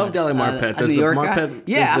 Loved Ali Marpet. Does the Marpet?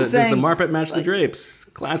 Yeah, does the Marpet match the drapes?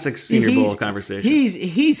 Classic Senior Bowl conversation.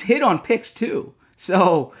 He's hit on picks too.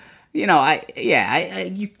 So you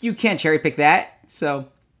can't cherry pick that. So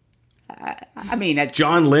I mean,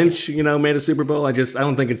 John Lynch, made a Super Bowl. I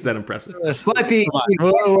don't think it's that impressive. But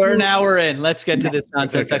we're an hour in. Let's get to this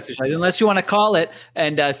nonsense exercise. Unless you want to call it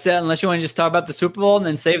and unless you want to just talk about the Super Bowl and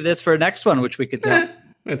then save this for the next one, which we could do.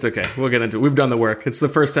 It's okay. We'll get into it. We've done the work. It's the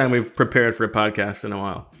first time we've prepared for a podcast in a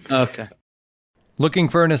while. Okay. Looking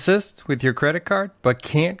for an assist with your credit card, but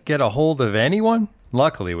can't get a hold of anyone?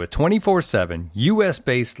 Luckily, with 24/7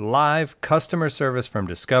 U.S.-based live customer service from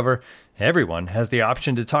Discover, everyone has the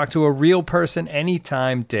option to talk to a real person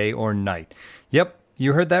anytime, day or night. Yep,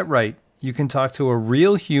 you heard that right. You can talk to a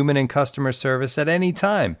real human in customer service at any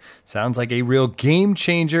time. Sounds like a real game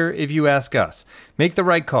changer if you ask us. Make the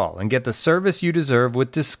right call and get the service you deserve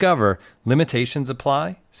with Discover. Limitations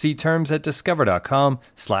apply. See terms at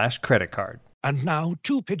discover.com/creditcard. And now,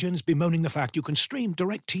 2 pigeons bemoaning the fact you can stream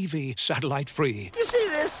DirecTV satellite-free. You see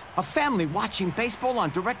this? A family watching baseball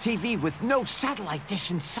on DirecTV with no satellite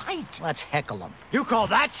dish in sight. Let's heckle them. You call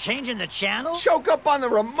that changing the channel? Choke up on the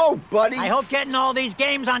remote, buddy. I hope getting all these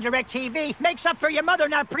games on DirecTV makes up for your mother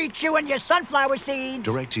not pre-chewing your sunflower seeds.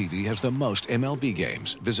 DirecTV has the most MLB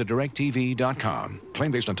games. Visit DirecTV.com.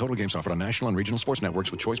 Claim based on total games offered on national and regional sports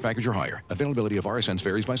networks with choice package or higher. Availability of RSNs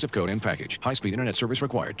varies by zip code and package. High-speed internet service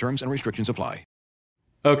required. Terms and restrictions apply.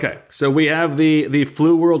 Okay, so we have the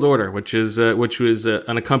Flu World Order, which was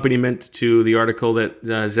an accompaniment to the article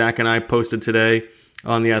that Zach and I posted today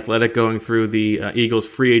on The Athletic, going through the Eagles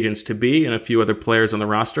free agents to be and a few other players on the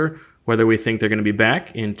roster, whether we think they're going to be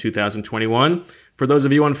back in 2021. For those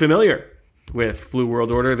of you unfamiliar with Flu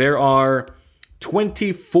World Order, there are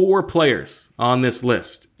 24 players on this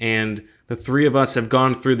list, and the three of us have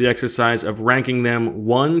gone through the exercise of ranking them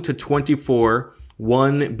 1 to 24,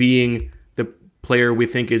 1 being the player we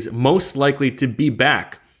think is most likely to be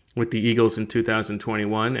back with the Eagles in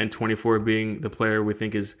 2021, and 24 being the player we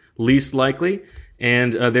think is least likely.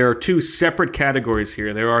 And there are 2 separate categories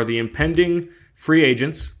here. There are the impending free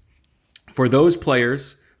agents. For those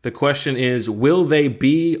players, the question is, will they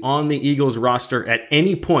be on the Eagles roster at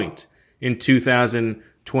any point in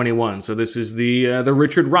 2021? So this is the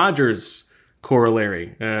Richard Rodgers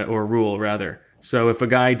corollary, or rule rather. So if a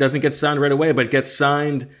guy doesn't get signed right away, but gets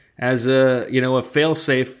signed as a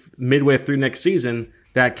fail-safe midway through next season,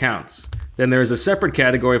 that counts. Then there's a separate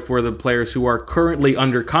category for the players who are currently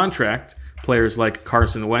under contract, players like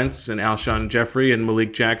Carson Wentz and Alshon Jeffrey and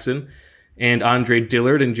Malik Jackson and Andre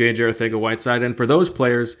Dillard and J.J. Arcega-Whiteside. And for those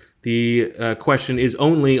players, the question is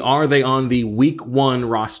only, are they on the Week 1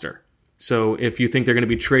 roster? So if you think they're going to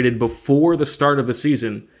be traded before the start of the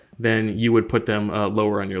season, then you would put them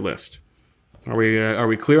lower on your list. Are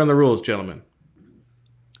we clear on the rules, gentlemen?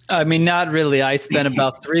 I mean, not really. I spent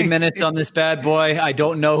about 3 minutes on this bad boy. I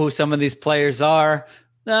don't know who some of these players are,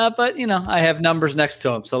 but, I have numbers next to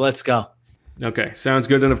them, so let's go. Okay, sounds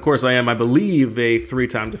good. And, of course, I am, I believe, a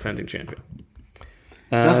 3-time defending champion.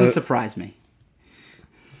 Doesn't surprise me.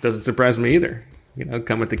 Doesn't surprise me either.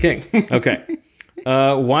 Come with the king. Okay.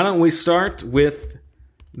 Why don't we start with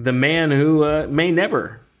the man who may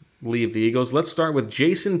never leave the Eagles? Let's start with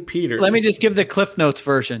Jason Peters. Let me just give the Cliff Notes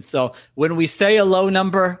version. So when we say a low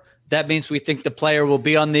number, that means we think the player will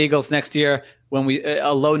be on the Eagles next year. When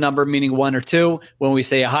a low number, meaning 1 or 2. When we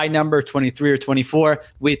say a high number, 23 or 24,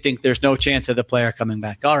 we think there's no chance of the player coming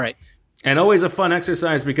back. All right. And always a fun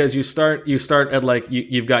exercise, because you start at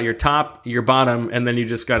you've got your top, your bottom, and then you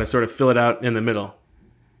just got to sort of fill it out in the middle.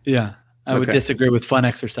 Yeah, I would disagree with fun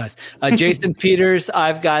exercise. Jason Peters,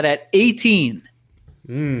 I've got at 18.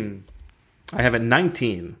 I have at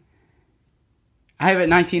 19. I have at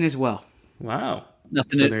 19 as well. Wow.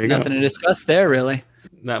 Nothing to discuss there, really.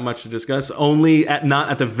 Not much to discuss. Only not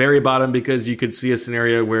at the very bottom, because you could see a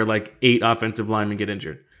scenario where 8 offensive linemen get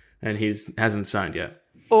injured and hasn't signed yet.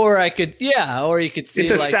 Or you could see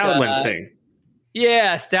it's a Stoutland thing.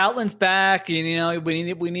 Yeah, Stoutland's back.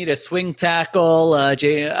 We need a swing tackle. I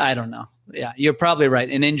don't know. Yeah, you're probably right.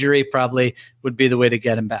 An injury probably would be the way to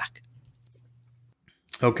get him back.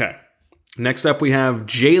 Okay. Next up, we have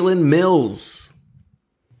Jalen Mills.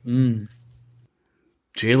 Jalen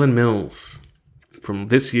Mills from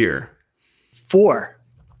this year. 4.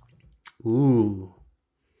 Ooh.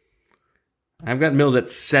 I've got Mills at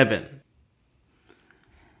 7.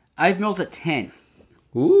 I have Mills at 10.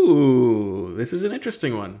 Ooh, this is an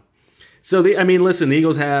interesting one. So, listen, the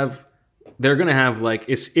Eagles they're going to have,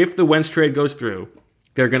 if the Wentz trade goes through,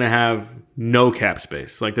 they're going to have no cap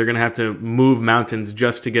space. They're going to have to move mountains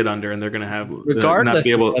just to get under, and they're going to have regardless not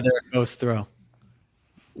be able, of whether it goes through.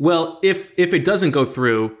 Well, if it doesn't go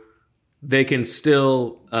through, they can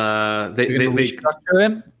still they restructure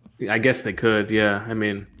him. I guess they could. Yeah,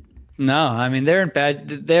 no, they're in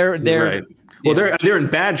bad. They're right. Well, they're in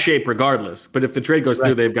bad shape regardless. But if the trade goes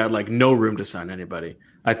through, they've got no room to sign anybody.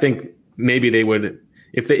 I think maybe they would,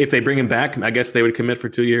 if they bring him back, I guess they would commit for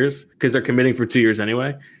 2 years, because they're committing for 2 years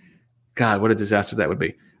anyway. God, what a disaster that would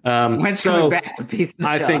be. Wentz coming back would be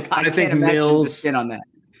I think Mills on that.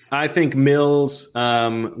 I think Mills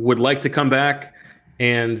would like to come back,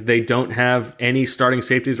 and they don't have any starting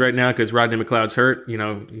safeties right now because Rodney McLeod's hurt.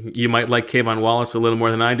 You might like Kayvon Wallace a little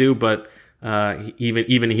more than I do, but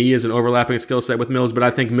even he is an overlapping skill set with Mills. But I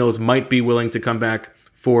think Mills might be willing to come back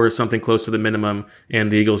for something close to the minimum,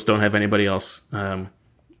 and the Eagles don't have anybody else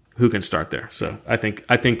who can start there. So I think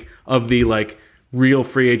of the real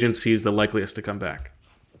free agents, he's the likeliest to come back.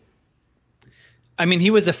 I mean,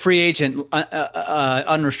 he was a free agent,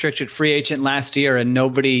 unrestricted free agent last year, and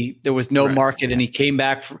there was no market, and he came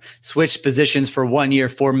back, switched positions for 1 year,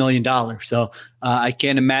 $4 million. So I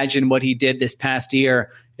can't imagine what he did this past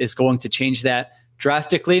year is going to change that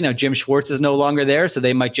drastically. Now, Jim Schwartz is no longer there, so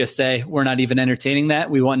they might just say, we're not even entertaining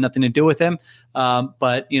that. We want nothing to do with him.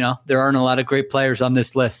 But, there aren't a lot of great players on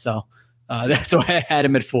this list, so that's why I had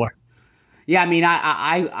him at 4. Yeah, I mean,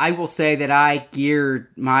 I will say that I geared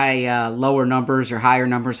my lower numbers or higher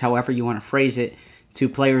numbers, however you want to phrase it, to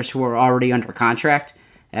players who are already under contract,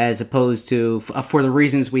 as opposed to, for the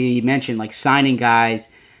reasons we mentioned, like signing guys,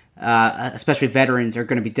 especially veterans, are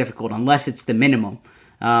going to be difficult unless it's the minimum.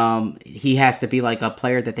 He has to be like a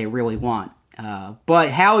player that they really want. But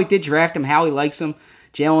Howie did draft him. Howie likes him.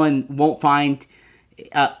 Jalen won't find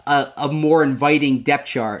a more inviting depth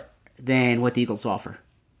chart than what the Eagles offer.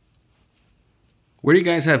 Where do you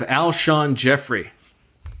guys have Alshon Jeffrey?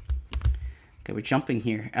 Okay, we're jumping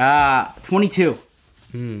here. 22.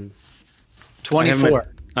 24.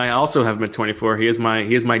 I also have him at 24. He is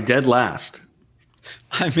my dead last.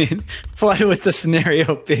 I mean, what would the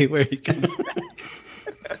scenario be where he comes back?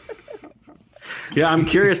 Yeah, I'm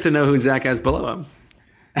curious to know who Zach has below him.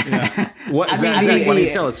 Yeah. Zach, why don't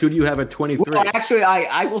you tell us? Who do you have at 23? Well, actually,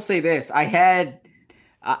 I will say this. I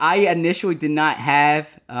initially did not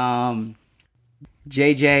have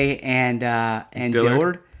JJ and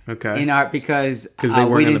Dillard okay. in our because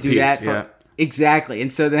we didn't do that exactly.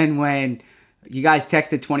 And so then when you guys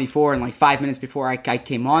texted 24 and like 5 minutes before I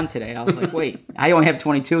came on today, I was like, wait, I only have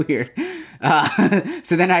 22 here.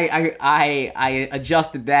 So then I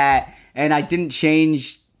adjusted that and I didn't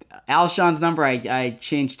change Alshon's number. I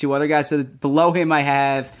changed 2 other guys. So below him I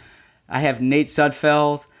have Nate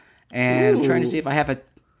Sudfeld, and I'm trying to see if I have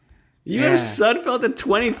You have Sudfeld at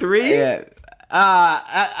 23? Yeah.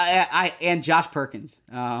 And Josh Perkins.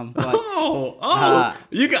 I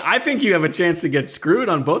think you have a chance to get screwed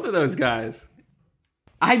on both of those guys.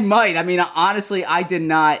 I might. I mean, honestly, I did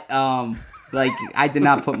not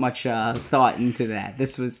put much thought into that.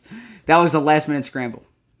 That was a last minute scramble.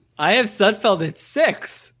 I have Sudfeld at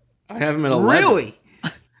 6. I have him at 11. Really?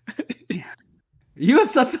 You have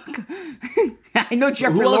Sudfeld. I know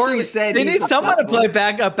Jeffrey Lurie said they need someone to play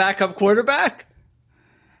backup quarterback.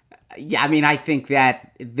 Yeah, I mean, I think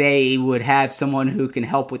that they would have someone who can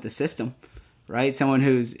help with the system, right? Someone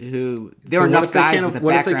there are enough guys with a background.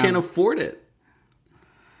 What if they can't afford it?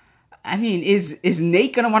 I mean, is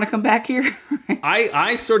Nate going to want to come back here?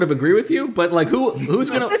 I sort of agree with you, but like who's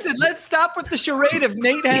going to listen? Let's stop with the charade of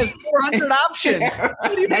Nate has 400 options.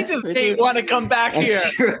 What do you mean does Nate want to come back here?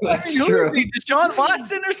 True. Who is he? Deshaun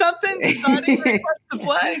Watson or something? Deciding to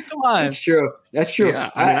play? Come on. That's true. Yeah,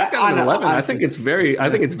 I mean, I've got an 11. Honestly, I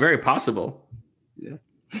think it's very possible. Yeah.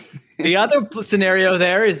 The other scenario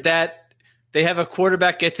there is that they have a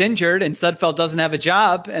quarterback gets injured and Sudfeld doesn't have a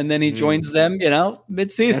job, and then he joins them,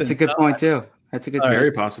 mid-season. That's a good point too. That's a good point.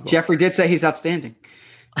 Very possible. Jeffrey did say he's outstanding.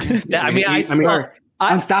 I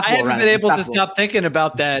unstoppable. I haven't been able to stop thinking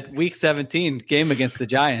about that Week 17 game against the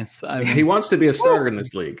Giants. I mean, he wants to be a starter in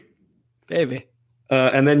this league. Maybe.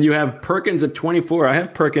 And then you have Perkins at 24. I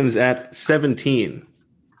have Perkins at 17.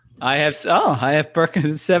 I have Perkins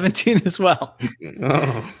at 17 as well.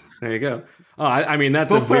 Oh, there you go. Oh, I mean,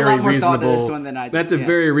 that's a very reasonable. That's a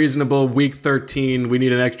very reasonable Week 13. We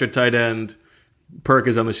need an extra tight end. Perk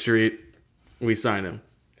is on the street. We sign him.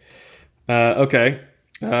 Okay.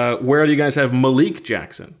 Where do you guys have Malik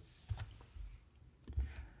Jackson?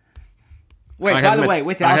 Wait, by the way,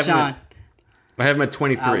 with Alshon. I have him at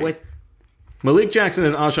 23. Malik Jackson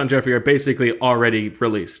and Alshon Jeffrey are basically already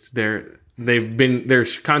released. Their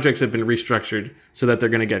contracts have been restructured so that they're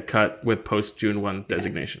going to get cut with post June 1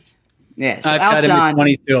 designations. Yeah, so I've got him at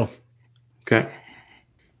 22. Okay.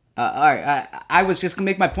 All right. I was just going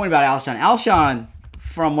to make my point about Alshon. Alshon,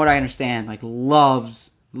 from what I understand,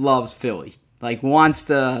 loves Philly. Wants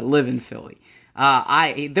to live in Philly.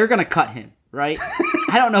 They're going to cut him, right?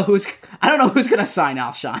 I don't know who's going to sign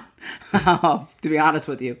Alshon, to be honest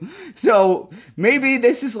with you. So maybe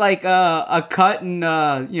this is like a cut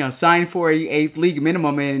and sign for a league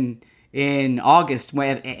minimum in August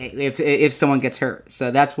if someone gets hurt.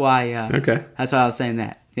 So that's why. Okay. That's why I was saying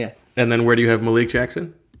that. Yeah. And then where do you have Malik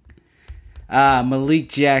Jackson? Malik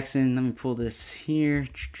Jackson. Let me pull this here.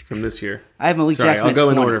 From this year. I have Malik Jackson. I'll go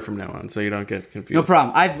at 20. in order from now on, so you don't get confused. No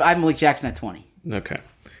problem. I have Malik Jackson at 20. Okay.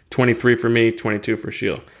 23 for me, 22 for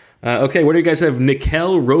Shield. Okay, where do you guys have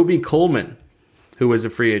Nickel Roby-Coleman, who was a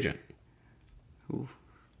free agent? Ooh.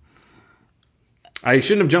 I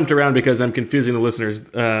shouldn't have jumped around because I'm confusing the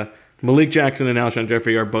listeners. Malik Jackson and Alshon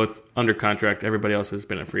Jeffrey are both under contract. Everybody else has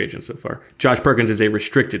been a free agent so far. Josh Perkins is a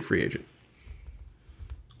restricted free agent.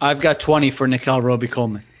 I've got 20 for Nickel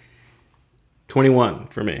Roby-Coleman. 21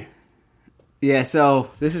 for me. Yeah, so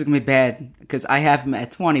this is going to be bad because I have him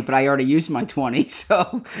at 20, but I already used my 20.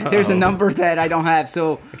 So there's a number that I don't have.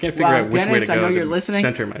 So I can't figure out which Dennis, way to go. I know to you're listening.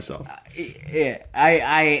 Center myself. Yeah,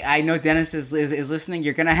 I know Dennis is listening.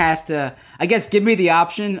 You're going to have to, I guess, give me the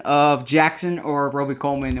option of Jackson or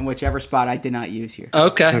Roby-Coleman in whichever spot I did not use here.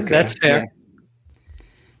 Okay. That's fair.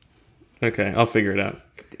 Yeah. Okay, I'll figure it out.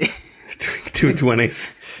 2 20s.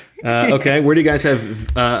 Okay, where do you guys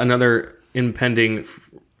have another impending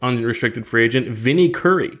unrestricted free agent? Vinny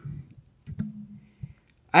Curry.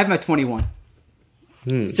 I have him at 21.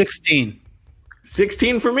 16.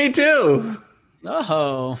 16 for me, too.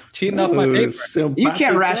 Oh, cheating off my paper. You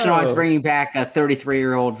can't rationalize bringing back a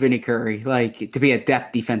 33-year-old Vinny Curry to be a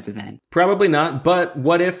depth defensive end. Probably not. But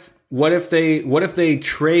what if they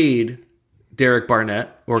trade Derek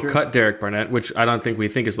Barnett or cut Derek Barnett, which I don't think we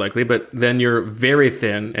think is likely, but then you're very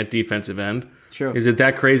thin at defensive end. True. Is it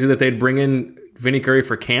that crazy that they'd bring in Vinny Curry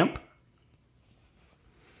for camp?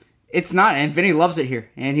 It's not, and Vinny loves it here,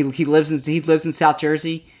 and he lives in South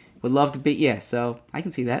Jersey. Would love to be, so I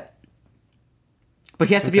can see that. But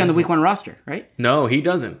he has to be on the Week 1 roster, right? No, he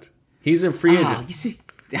doesn't. He's a free agent. You see,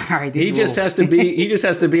 all right, he just has to be. He just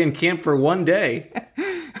has to be in camp for 1 day.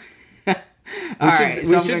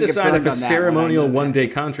 We should decide if a ceremonial 1-day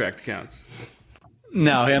contract counts.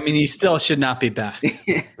 No, I mean he still should not be back.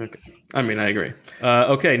 Okay. I mean, I agree.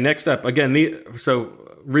 Okay, next up, again,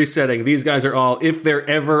 resetting. These guys are all, if they're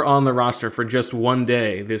ever on the roster for just 1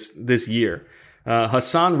 day this year.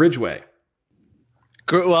 Hassan Ridgeway.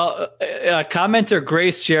 Well, commenter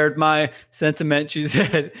Grace shared my sentiment.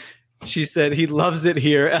 She said he loves it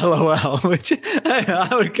here, LOL, which I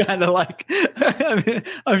would kind of like. I mean,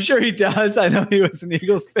 I'm sure he does. I know he was an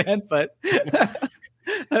Eagles fan, but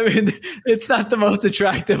I mean, it's not the most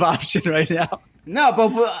attractive option right now. No, but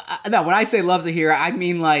no. When I say loves it here, I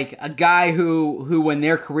mean like a guy who when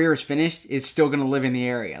their career is finished is still going to live in the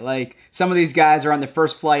area. Like some of these guys are on the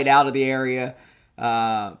first flight out of the area,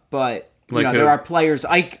 but there are players.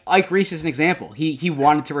 Ike Reese is an example. He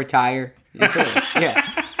wanted to retire. Yeah.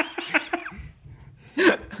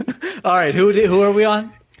 All right, who are we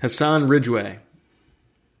on? Hassan Ridgeway.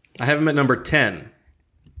 I have him at number 10.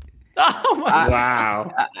 Oh my!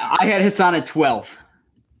 Wow. I had Hassan at 12.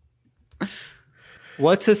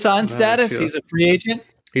 What's Hassan's status? He's a free agent.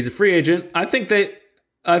 He's a free agent. I think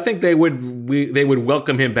they would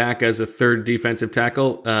welcome him back as a third defensive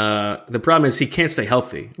tackle. The problem is he can't stay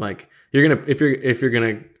healthy. Like you'd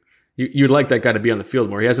like that guy to be on the field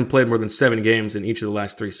more. He hasn't played more than 7 games in each of the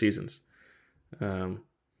last 3 seasons.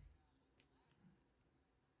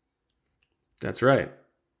 That's right.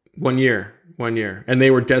 1 year, and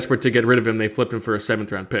they were desperate to get rid of him. They flipped him for a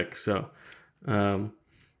 7th-round pick. So,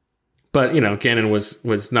 but Gannon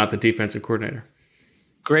was not the defensive coordinator.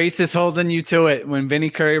 Grace is holding you to it. When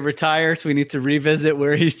Vinny Curry retires, we need to revisit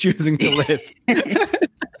where he's choosing to live.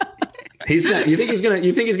 He's not. You think he's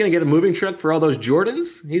gonna get a moving truck for all those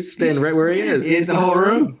Jordans? He's staying right where he is. He's the whole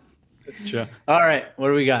room. That's true. All right, what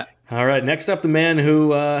do we got? All right, next up, the man who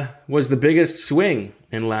was the biggest swing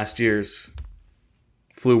in last year's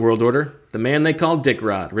Flu World Order, the man they called Dick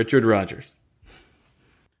Rod, Richard Rodgers.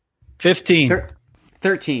 15.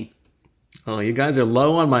 13. Oh, you guys are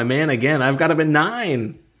low on my man again. I've got him at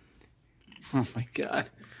 9. Oh my God.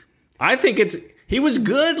 I think he was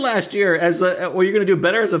good last year. Well, you're going to do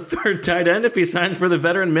better as a third tight end if he signs for the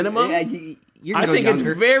veteran minimum? Yeah, I think it's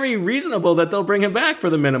very reasonable that they'll bring him back for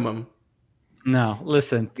the minimum. No,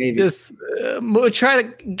 listen. Maybe. Just try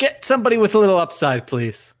to get somebody with a little upside,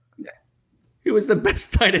 please. Yeah. He was the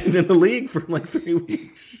best tight end in the league for like 3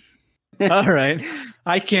 weeks. All right.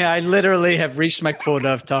 I can't. I literally have reached my quota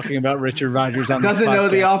of talking about Richard Rodgers on this podcast. Doesn't know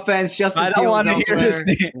the offense. Justin I don't Fields want to hear elsewhere.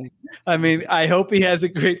 his name. I mean, I hope he has a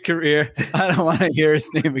great career. I don't want to hear his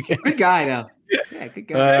name again. Good guy, though. Yeah, good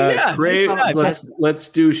guy. Let's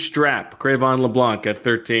do Strap. Cravon LeBlanc at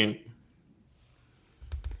 13.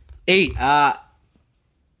 8.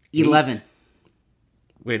 11.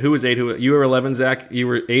 Wait, who was 8? You were 11, Zach. You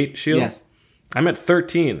were 8, Shield? Yes. I'm at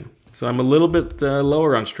 13. So I'm a little bit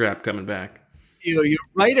lower on Strap coming back. You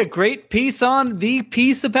write a great piece on the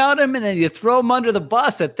piece about him, and then you throw him under the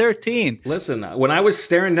bus at 13. Listen, when I was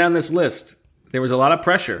staring down this list, there was a lot of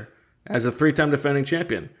pressure as a 3-time defending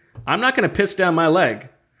champion. I'm not going to piss down my leg,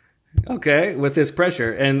 okay, with this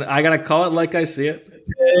pressure, and I got to call it like I see it.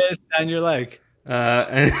 Piss down your leg.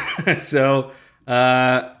 So,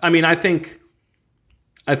 I mean, I think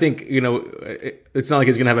it's not like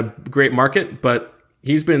he's going to have a great market, but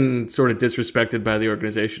he's been sort of disrespected by the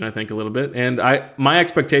organization, I think, a little bit. And my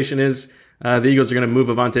expectation is the Eagles are going to move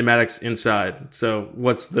Avonte Maddox inside. So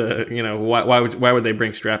what's the, why would they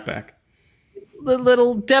bring Strap back? The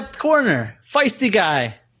little depth corner, feisty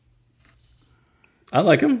guy. I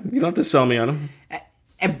like him. You don't have to sell me on him.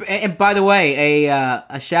 And by the way,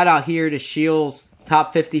 a shout out here to Shields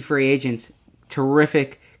Top 50 Free Agents.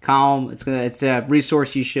 Terrific column. It's a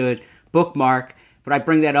resource you should bookmark. But I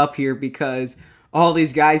bring that up here because all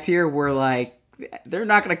these guys here were like, they're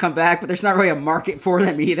not going to come back, but there's not really a market for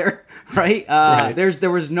them either, right? Right.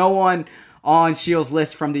 There was no one on Shields'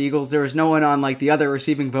 list from the Eagles. There was no one on like the other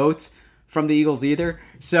receiving votes from the Eagles either.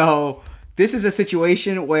 So this is a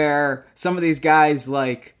situation where some of these guys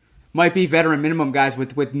like might be veteran minimum guys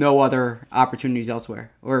with no other opportunities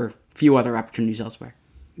elsewhere, or few other opportunities elsewhere.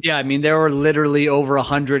 Yeah, I mean, there were literally over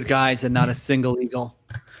 100 guys and not a single Eagle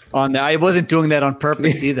on there. I wasn't doing that on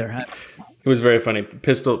purpose either. It was very funny.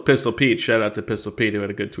 Pistol Pete, shout out to Pistol Pete, who had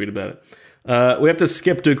a good tweet about it. We have to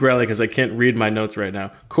skip Duke Riley because I can't read my notes right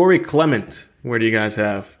now. Corey Clement, where do you guys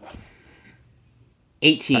have?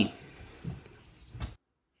 18.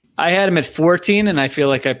 I had him at 14, and I feel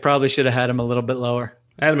like I probably should have had him a little bit lower.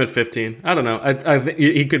 I had him at 15. I don't know. I think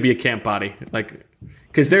he could be a camp body. Like,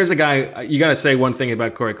 because there's a guy, you got to say one thing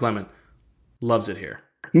about Corey Clement. Loves it here.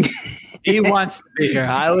 He wants to be here.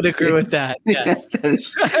 I would agree with that. Yes.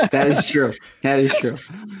 that is true. That is true.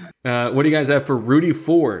 What do you guys have for Rudy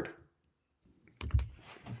Ford?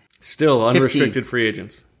 Still unrestricted 15. Free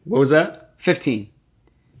agents. What was that? 15.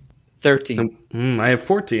 13. I have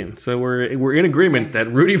 14. So we're in agreement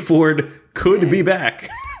that Rudy Ford could be back.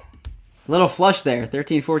 A little flush there.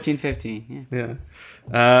 13, 14, 15.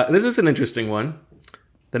 Yeah. This is an interesting one.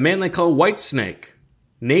 The man they call White Snake,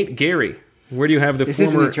 Nate Gary. Where do you have the This is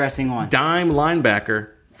an former interesting one. dime linebacker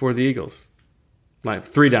for the Eagles? Like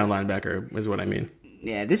 3-down linebacker is what I mean.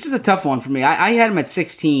 Yeah, this is a tough one for me. I had him at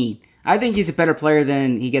 16. I think he's a better player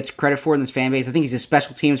than he gets credit for in this fan base. I think he's a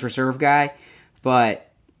special teams reserve guy,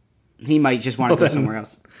 but he might just want to go somewhere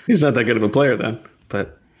else. He's not that good of a player then,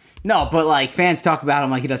 but no, but like fans talk about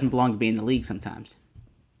him like he doesn't belong to be in the league sometimes.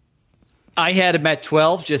 I had him at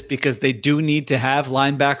 12 just because they do need to have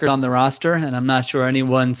linebackers on the roster, and I'm not sure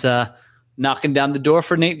anyone's knocking down the door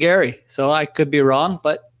for Nate Gary. So I could be wrong,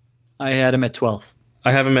 but I had him at 12.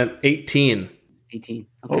 I have him at 18. 18.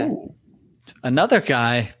 Okay. Oh, another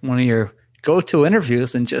guy, one of your go-to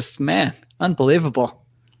interviews, and just, man, unbelievable.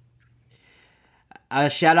 A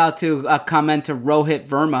shout out to a comment to Rohit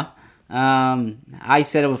Verma. I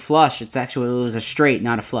said it was flush. It was a straight,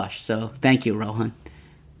 not a flush. So thank you, Rohan.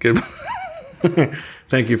 Good.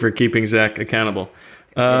 Thank you for keeping Zach accountable.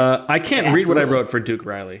 I can't read what I wrote for Duke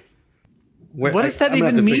Riley. What does that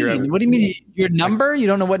even mean? What do you mean? Your number? You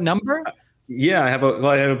don't know what number? Yeah, I have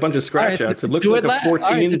a bunch of scratch outs. It looks like a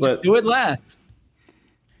 14, but do it last.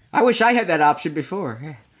 I wish I had that option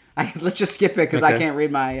before. Let's just skip it because I can't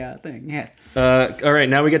read my thing. Yeah. All right,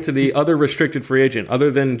 now we get to the other restricted free agent.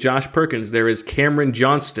 Other than Josh Perkins, there is Cameron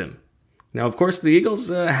Johnston. Now, of course, the Eagles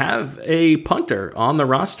have a punter on the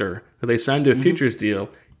roster that they signed to a futures deal,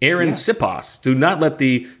 Aaron Siposs. Do not let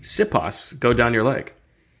the Siposs go down your leg.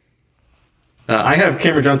 I have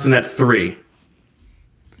Cameron Johnston at 3.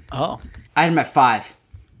 Oh. I had him at 5.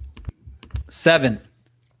 7.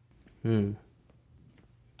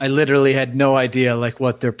 I literally had no idea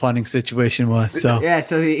what their punting situation was. So yeah,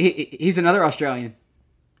 so he's another Australian.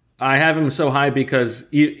 I have him so high because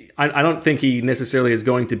I don't think he necessarily is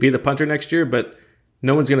going to be the punter next year, but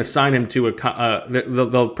no one's going to sign him to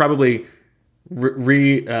they'll probably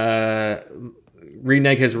renege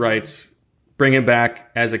his rights, bring him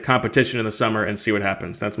back as a competition in the summer, and see what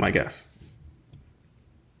happens. That's my guess.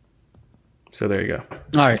 So there you go.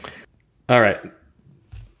 All right.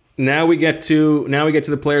 Now we get to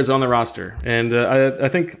the players on the roster, and I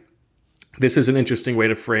think this is an interesting way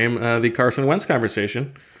to frame the Carson Wentz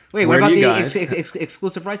conversation. Wait, what about the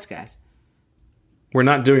exclusive rights guys? We're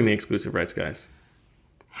not doing the exclusive rights guys.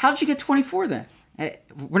 How'd you get 24 then?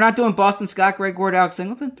 We're not doing Boston Scott, Greg Ward, Alex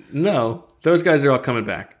Singleton? No, those guys are all coming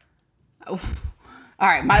back. Oh. All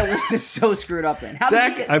right, my list is so screwed up then.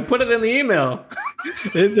 Zach, I put it in the email.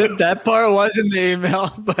 That part was in the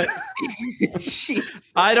email, but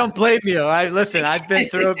I don't blame you. Listen, I've been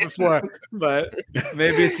through it before, but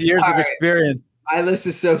maybe it's years of experience. My list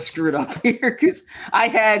is so screwed up here because I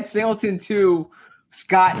had Singleton 2,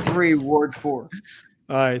 Scott 3, Ward 4.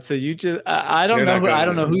 All right, so you just I don't know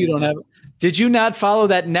who you don't have. Did you not follow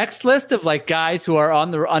that next list of guys who are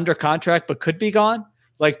under contract but could be gone?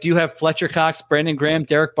 Do you have Fletcher Cox, Brandon Graham,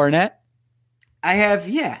 Derek Barnett? I have,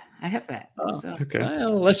 yeah. I have that. So. Okay.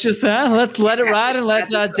 Well, let's let it ride and let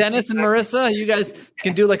Dennis and Marissa, you guys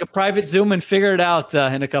can do like a private Zoom and figure it out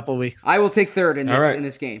in a couple of weeks. I will take third in this All right. in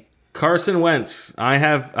this game. Carson Wentz. I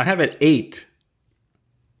have at 8.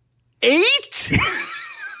 8?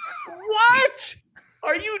 What?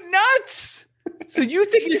 Are you nuts? So you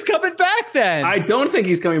think he's coming back then? I don't think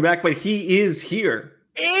he's coming back, but he is here.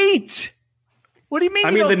 8? What do you mean? I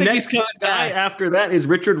you mean, don't the think next he's coming guy back? after that is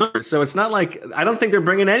Richard Lewis. So it's not like I don't think they're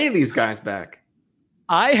bringing any of these guys back.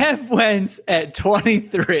 I have Wentz at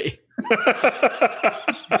 23.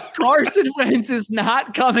 Carson Wentz is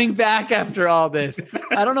not coming back after all this.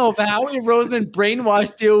 I don't know if Howie Roseman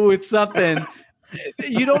brainwashed you with something.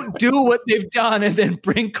 You don't do what they've done and then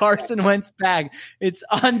bring Carson Wentz back. It's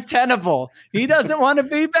untenable. He doesn't want to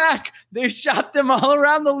be back. They've shopped him all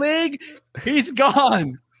around the league. He's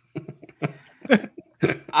gone.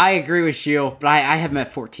 I agree with Shield, but I have him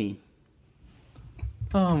at 14.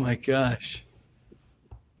 Oh my gosh.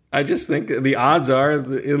 I just think the odds are,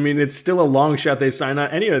 I mean, it's still a long shot they sign on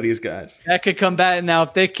any of these guys. That could come back. Now,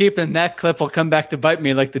 if they keep him, that clip will come back to bite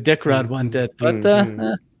me like the Dick Rod one did. But,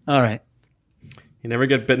 all right. You never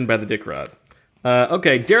get bitten by the dick rod.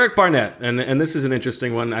 Okay, Derek Barnett. And this is an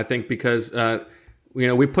interesting one, I think, because,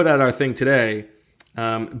 we put out our thing today.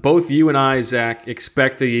 Both you and I, Zach,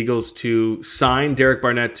 expect the Eagles to sign Derek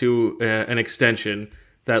Barnett to an extension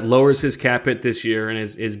that lowers his cap hit this year and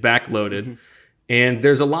is backloaded. Mm-hmm. And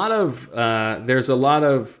there's a lot of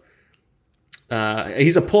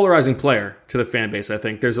he's a polarizing player to the fan base. I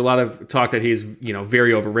think there's a lot of talk that he's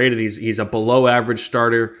very overrated. He's a below average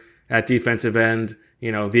starter at defensive end.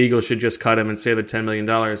 The Eagles should just cut him and save the $10 million.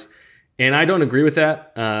 And I don't agree with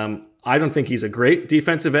that. I don't think he's a great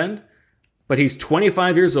defensive end, but he's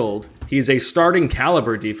 25 years old. He's a starting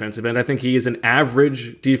caliber defensive end. I think he is an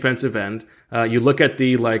average defensive end. You look at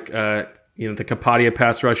the the Kapadia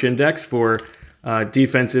pass rush index for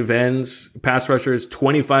defensive ends, pass rushers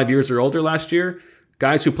 25 years or older last year,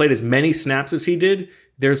 guys who played as many snaps as he did,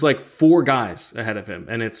 there's like 4 guys ahead of him.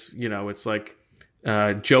 And it's like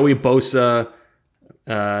Joey Bosa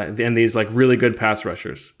and these like really good pass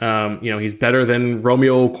rushers. He's better than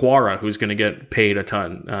Romeo Okwara, who's going to get paid a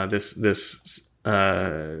ton this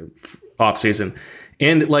offseason.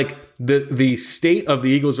 And like the state of the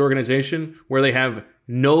Eagles organization where they have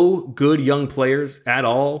no good young players at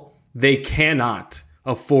all, they cannot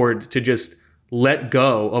afford to just let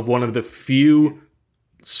go of one of the few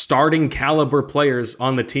starting caliber players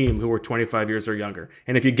on the team who are 25 years or younger.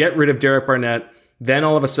 And if you get rid of Derek Barnett, then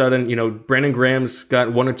all of a sudden, Brandon Graham's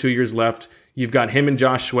got 1 or 2 years left. You've got him and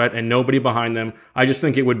Josh Sweat and nobody behind them. I just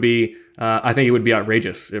think it would be,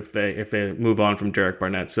 outrageous if they move on from Derek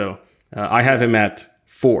Barnett. So I have him at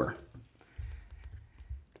 4.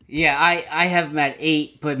 Yeah, I have him at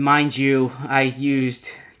 8, but mind you, I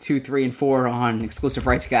used 2, 3, and 4 on exclusive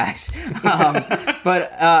rights guys.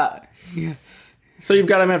 So you've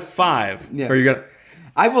got him at 5. Yeah. Or you got.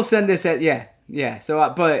 I will send this at yeah. So,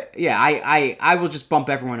 I will just bump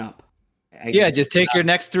everyone up. Just take your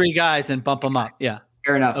next 3 guys and bump them up. Yeah,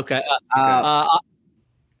 fair enough. Okay. I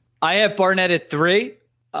have Barnett at 3.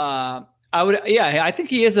 I think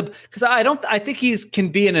he is because I think can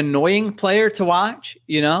be an annoying player to watch.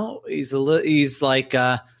 He's like.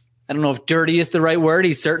 I don't know if dirty is the right word.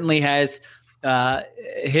 He certainly has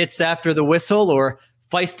hits after the whistle or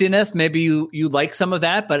feistiness. Maybe you like some of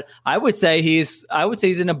that, but I would say he's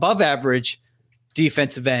an above average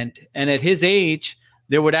defensive end. And at his age,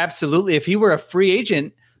 there would absolutely, if he were a free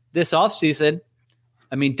agent this offseason,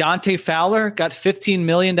 I mean, Dante Fowler got $15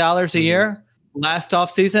 million a year last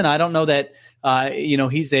offseason. I don't know that,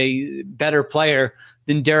 he's a better player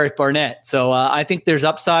than Derek Barnett. So I think there's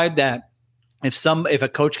upside that if a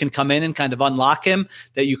coach can come in and kind of unlock him,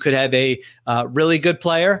 that you could have a really good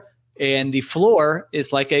player, and the floor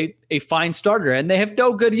is like a fine starter, and they have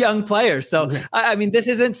no good young players. So, I mean, this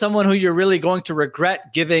isn't someone who you're really going to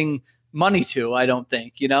regret giving money to, I don't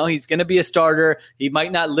think. He's going to be a starter. He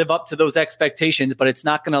might not live up to those expectations, but it's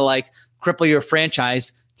not going to cripple your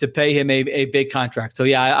franchise to pay him a big contract. So,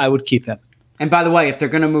 yeah, I would keep him. And by the way, if they're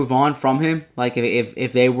going to move on from him, like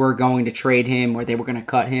if they were going to trade him or they were going to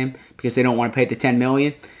cut him because they don't want to pay the $10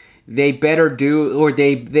 million, they better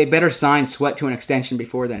they better sign Sweat to an extension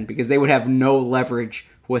before then, because they would have no leverage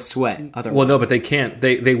with Sweat otherwise. Well, no, but they can't.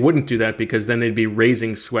 They wouldn't do that because then they'd be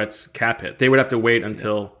raising Sweat's cap hit. They would have to wait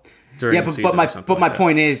until during the season. But my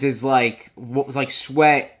point is like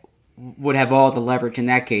Sweat would have all the leverage in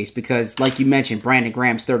that case because, like you mentioned, Brandon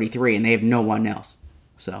Graham's 33 and they have no one else.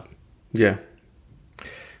 So yeah.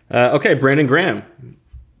 Okay, Brandon Graham.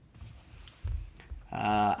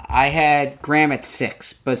 I had Graham at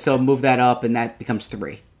 6, but so move that up and that becomes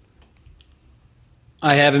 3.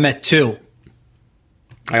 I have him at 2.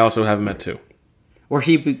 I also have him at 2. Or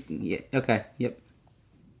okay, yep.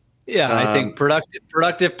 Yeah, I think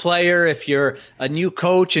productive player. If you're a new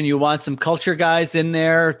coach and you want some culture guys in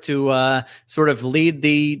there to sort of lead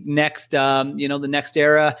the next, the next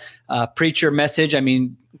era, preacher message. I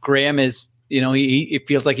mean, Graham is, he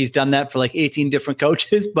feels like he's done that for like 18 different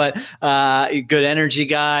coaches, but good energy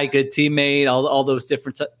guy, good teammate, all those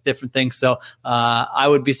different things. So I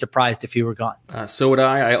would be surprised if he were gone. So would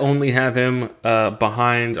I. I only have him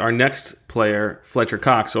behind our next player, Fletcher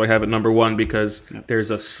Cox. So I have it number 1 because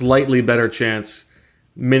there's a slightly better chance,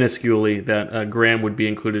 minusculely, that Graham would be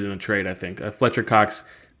included in a trade, I think. Fletcher Cox,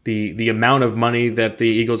 the amount of money that the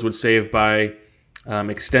Eagles would save by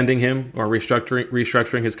extending him or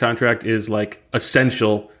restructuring his contract is like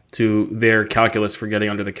essential to their calculus for getting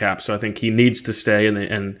under the cap. So I think he needs to stay,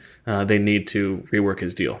 and they need to rework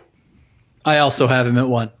his deal. I also have him at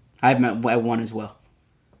 1. I have him at 1 as well.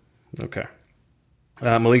 Okay.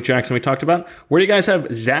 Malik Jackson we talked about. Where do you guys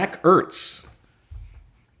have Zach Ertz?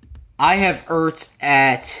 I have Ertz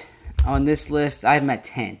on this list, I have him at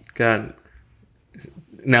 10. God.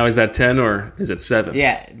 Now is that 10 or is it 7?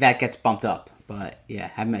 Yeah, that gets bumped up. But yeah,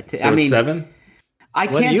 I have him at 10. So it's 7? I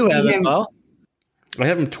can't see him. I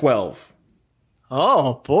have him 12.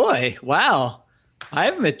 Oh, boy. Wow. I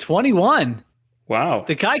have him at 21. Wow.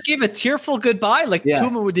 The guy gave a tearful goodbye. Like,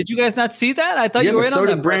 Tuma, did you guys not see that? I thought you were in on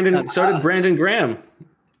that. So did Brandon Graham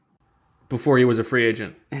before he was a free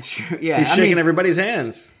agent. That's true. Yeah, he's shaking everybody's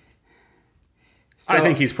hands. So, I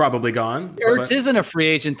think he's probably gone. Ertz isn't a free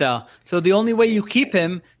agent, though. So the only way you keep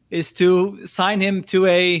him is to sign him to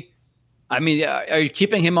are you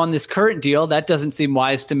keeping him on this current deal? That doesn't seem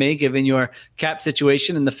wise to me, given your cap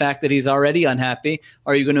situation and the fact that he's already unhappy.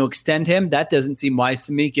 Are you going to extend him? That doesn't seem wise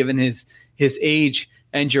to me, given his age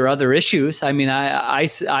and your other issues. I mean,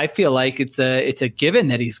 I feel like it's a given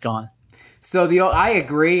that he's gone. So I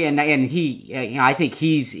agree, and he, I think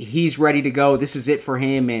he's ready to go. This is it for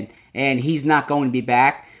him, and he's not going to be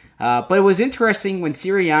back. But it was interesting when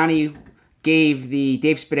Sirianni gave the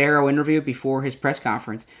Dave Spadaro interview before his press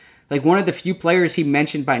conference. Like, one of the few players he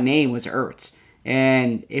mentioned by name was Ertz.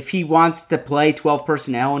 And if he wants to play 12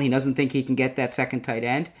 personnel and he doesn't think he can get that second tight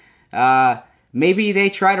end, maybe they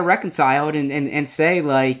try to reconcile it and say,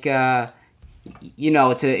 like, it's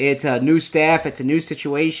a new staff, it's a new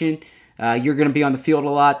situation, you're going to be on the field a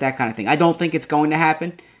lot, that kind of thing. I don't think it's going to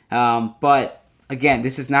happen. But, again,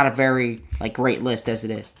 this is not a very great list as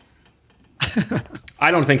it is. I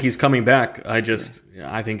don't think he's coming back. I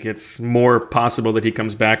think it's more possible that he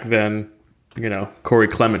comes back than, Corey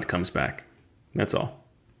Clement comes back. That's all.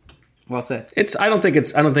 Well said. I don't think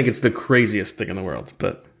it's the craziest thing in the world,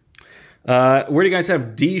 but where do you guys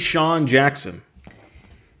have Deshaun Jackson?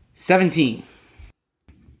 17.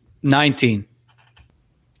 19.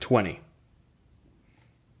 20.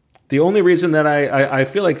 The only reason that I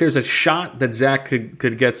feel like there's a shot that Zach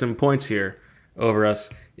could get some points here over us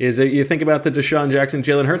is that you think about the Deshaun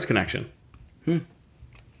Jackson-Jalen Hurts connection.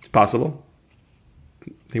 It's possible.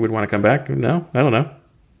 He would want to come back? No? I don't know.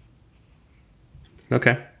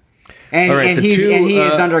 Okay. And, right, he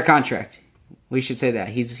is under contract. We should say that.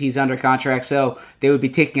 He's under contract, so they would be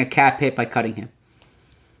taking a cap hit by cutting him.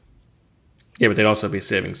 Yeah, but they'd also be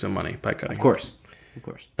saving some money by cutting him. Of course.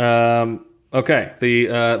 Okay.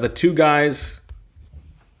 The two guys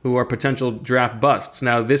who are potential draft busts.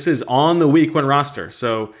 Now, this is on the week one roster,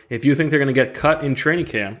 so if you think they're going to get cut in training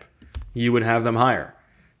camp, you would have them higher.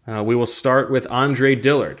 We will start with Andre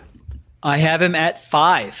Dillard. I have him at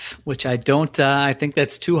 5, which I don't. I think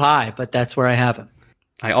that's too high, but that's where I have him.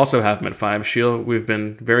 I also have him at 5. Sheil, we've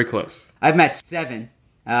been very close. I have him at 7,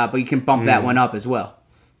 but you can bump that one up as well.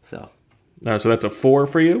 So that's a 4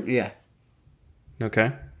 for you? Yeah.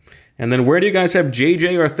 Okay. And then where do you guys have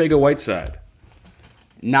J.J. Arcega-Whiteside?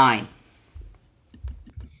 9.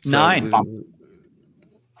 9. So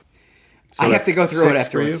I have to go through it 6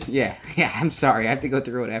 afterwards. Yeah, I'm sorry. I have to go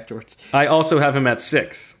through it afterwards. I also have him at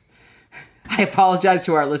 6. I apologize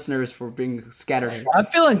to our listeners for being scattered. I'm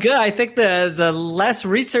feeling good. I think the less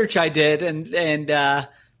research I did and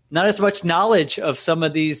not as much knowledge of some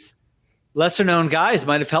of these lesser known guys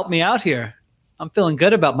might have helped me out here. I'm feeling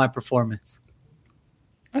good about my performance.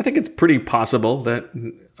 I think it's pretty possible that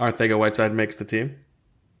Arcega-Whiteside makes the team.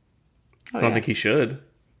 I don't think he should.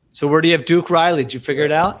 So where do you have Duke Riley? Did you figure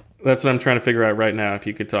it out? That's what I'm trying to figure out right now, if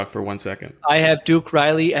you could talk for 1 second. I have Duke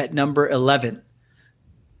Riley at number 11,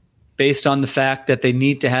 based on the fact that they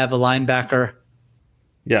need to have a linebacker.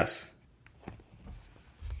 Yes.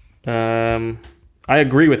 I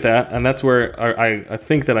agree with that, and that's where I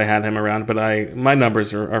think that I had him around, but my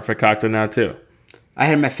numbers are fakakta now too. I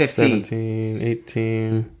had him at 15. 17,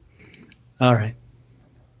 18. All right.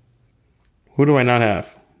 Who do I not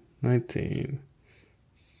have? 19,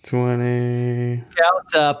 20.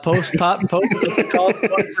 Out post what's it called?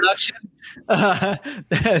 Post production.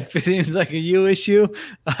 That seems like a you issue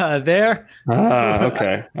there.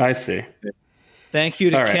 Okay. I see. Thank you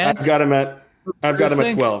to All right. Kent. I've got him at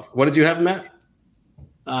 12. What did you have him at?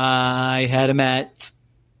 I had him at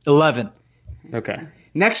 11. Okay.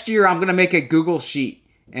 Next year, I'm going to make a Google sheet,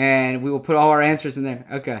 and we will put all our answers in there.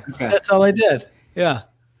 Okay. That's all I did. Yeah.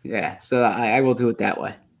 Yeah, so I will do it that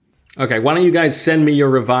way. Okay. Why don't you guys send me your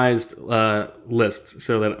revised list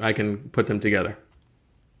so that I can put them together?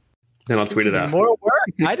 Then I'll tweet it out. More work.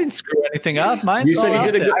 I didn't screw anything up. Mine's You said all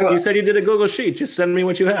you did out there. you said you did a Google sheet. Just send me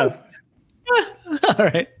what you have. All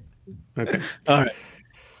right. Okay. All right.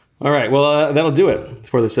 All right. Well, that'll do it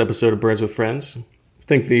for this episode of Birds with Friends. I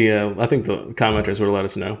think the commenters would let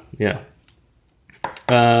us know. Yeah.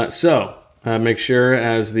 So make sure,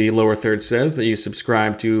 as the lower third says, that you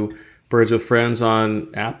subscribe to Birds with Friends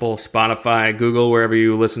on Apple, Spotify, Google, wherever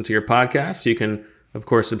you listen to your podcasts. You can, of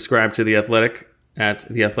course, subscribe to The Athletic at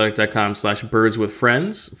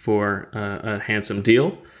theathletic.com/birdswithfriends for a handsome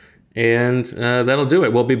deal. And that'll do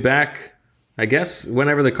it. We'll be back, I guess,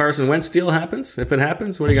 whenever the Carson Wentz deal happens. If it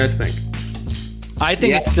happens, what do you guys think? I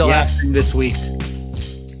think it's still happening this week.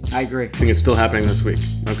 I agree. I think it's still happening this week.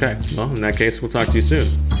 Okay. Well, in that case, we'll talk to you soon.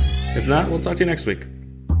 If not, we'll talk to you next week.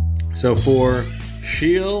 So for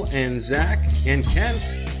Sheil and Zach and Kent,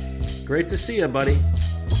 great to see you, buddy.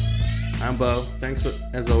 I'm Bo. Thanks,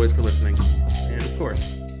 as always, for listening. And, of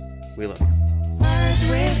course, we love you. Birds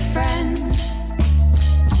with friends.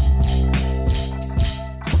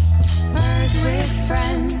 Birds with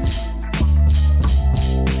friends.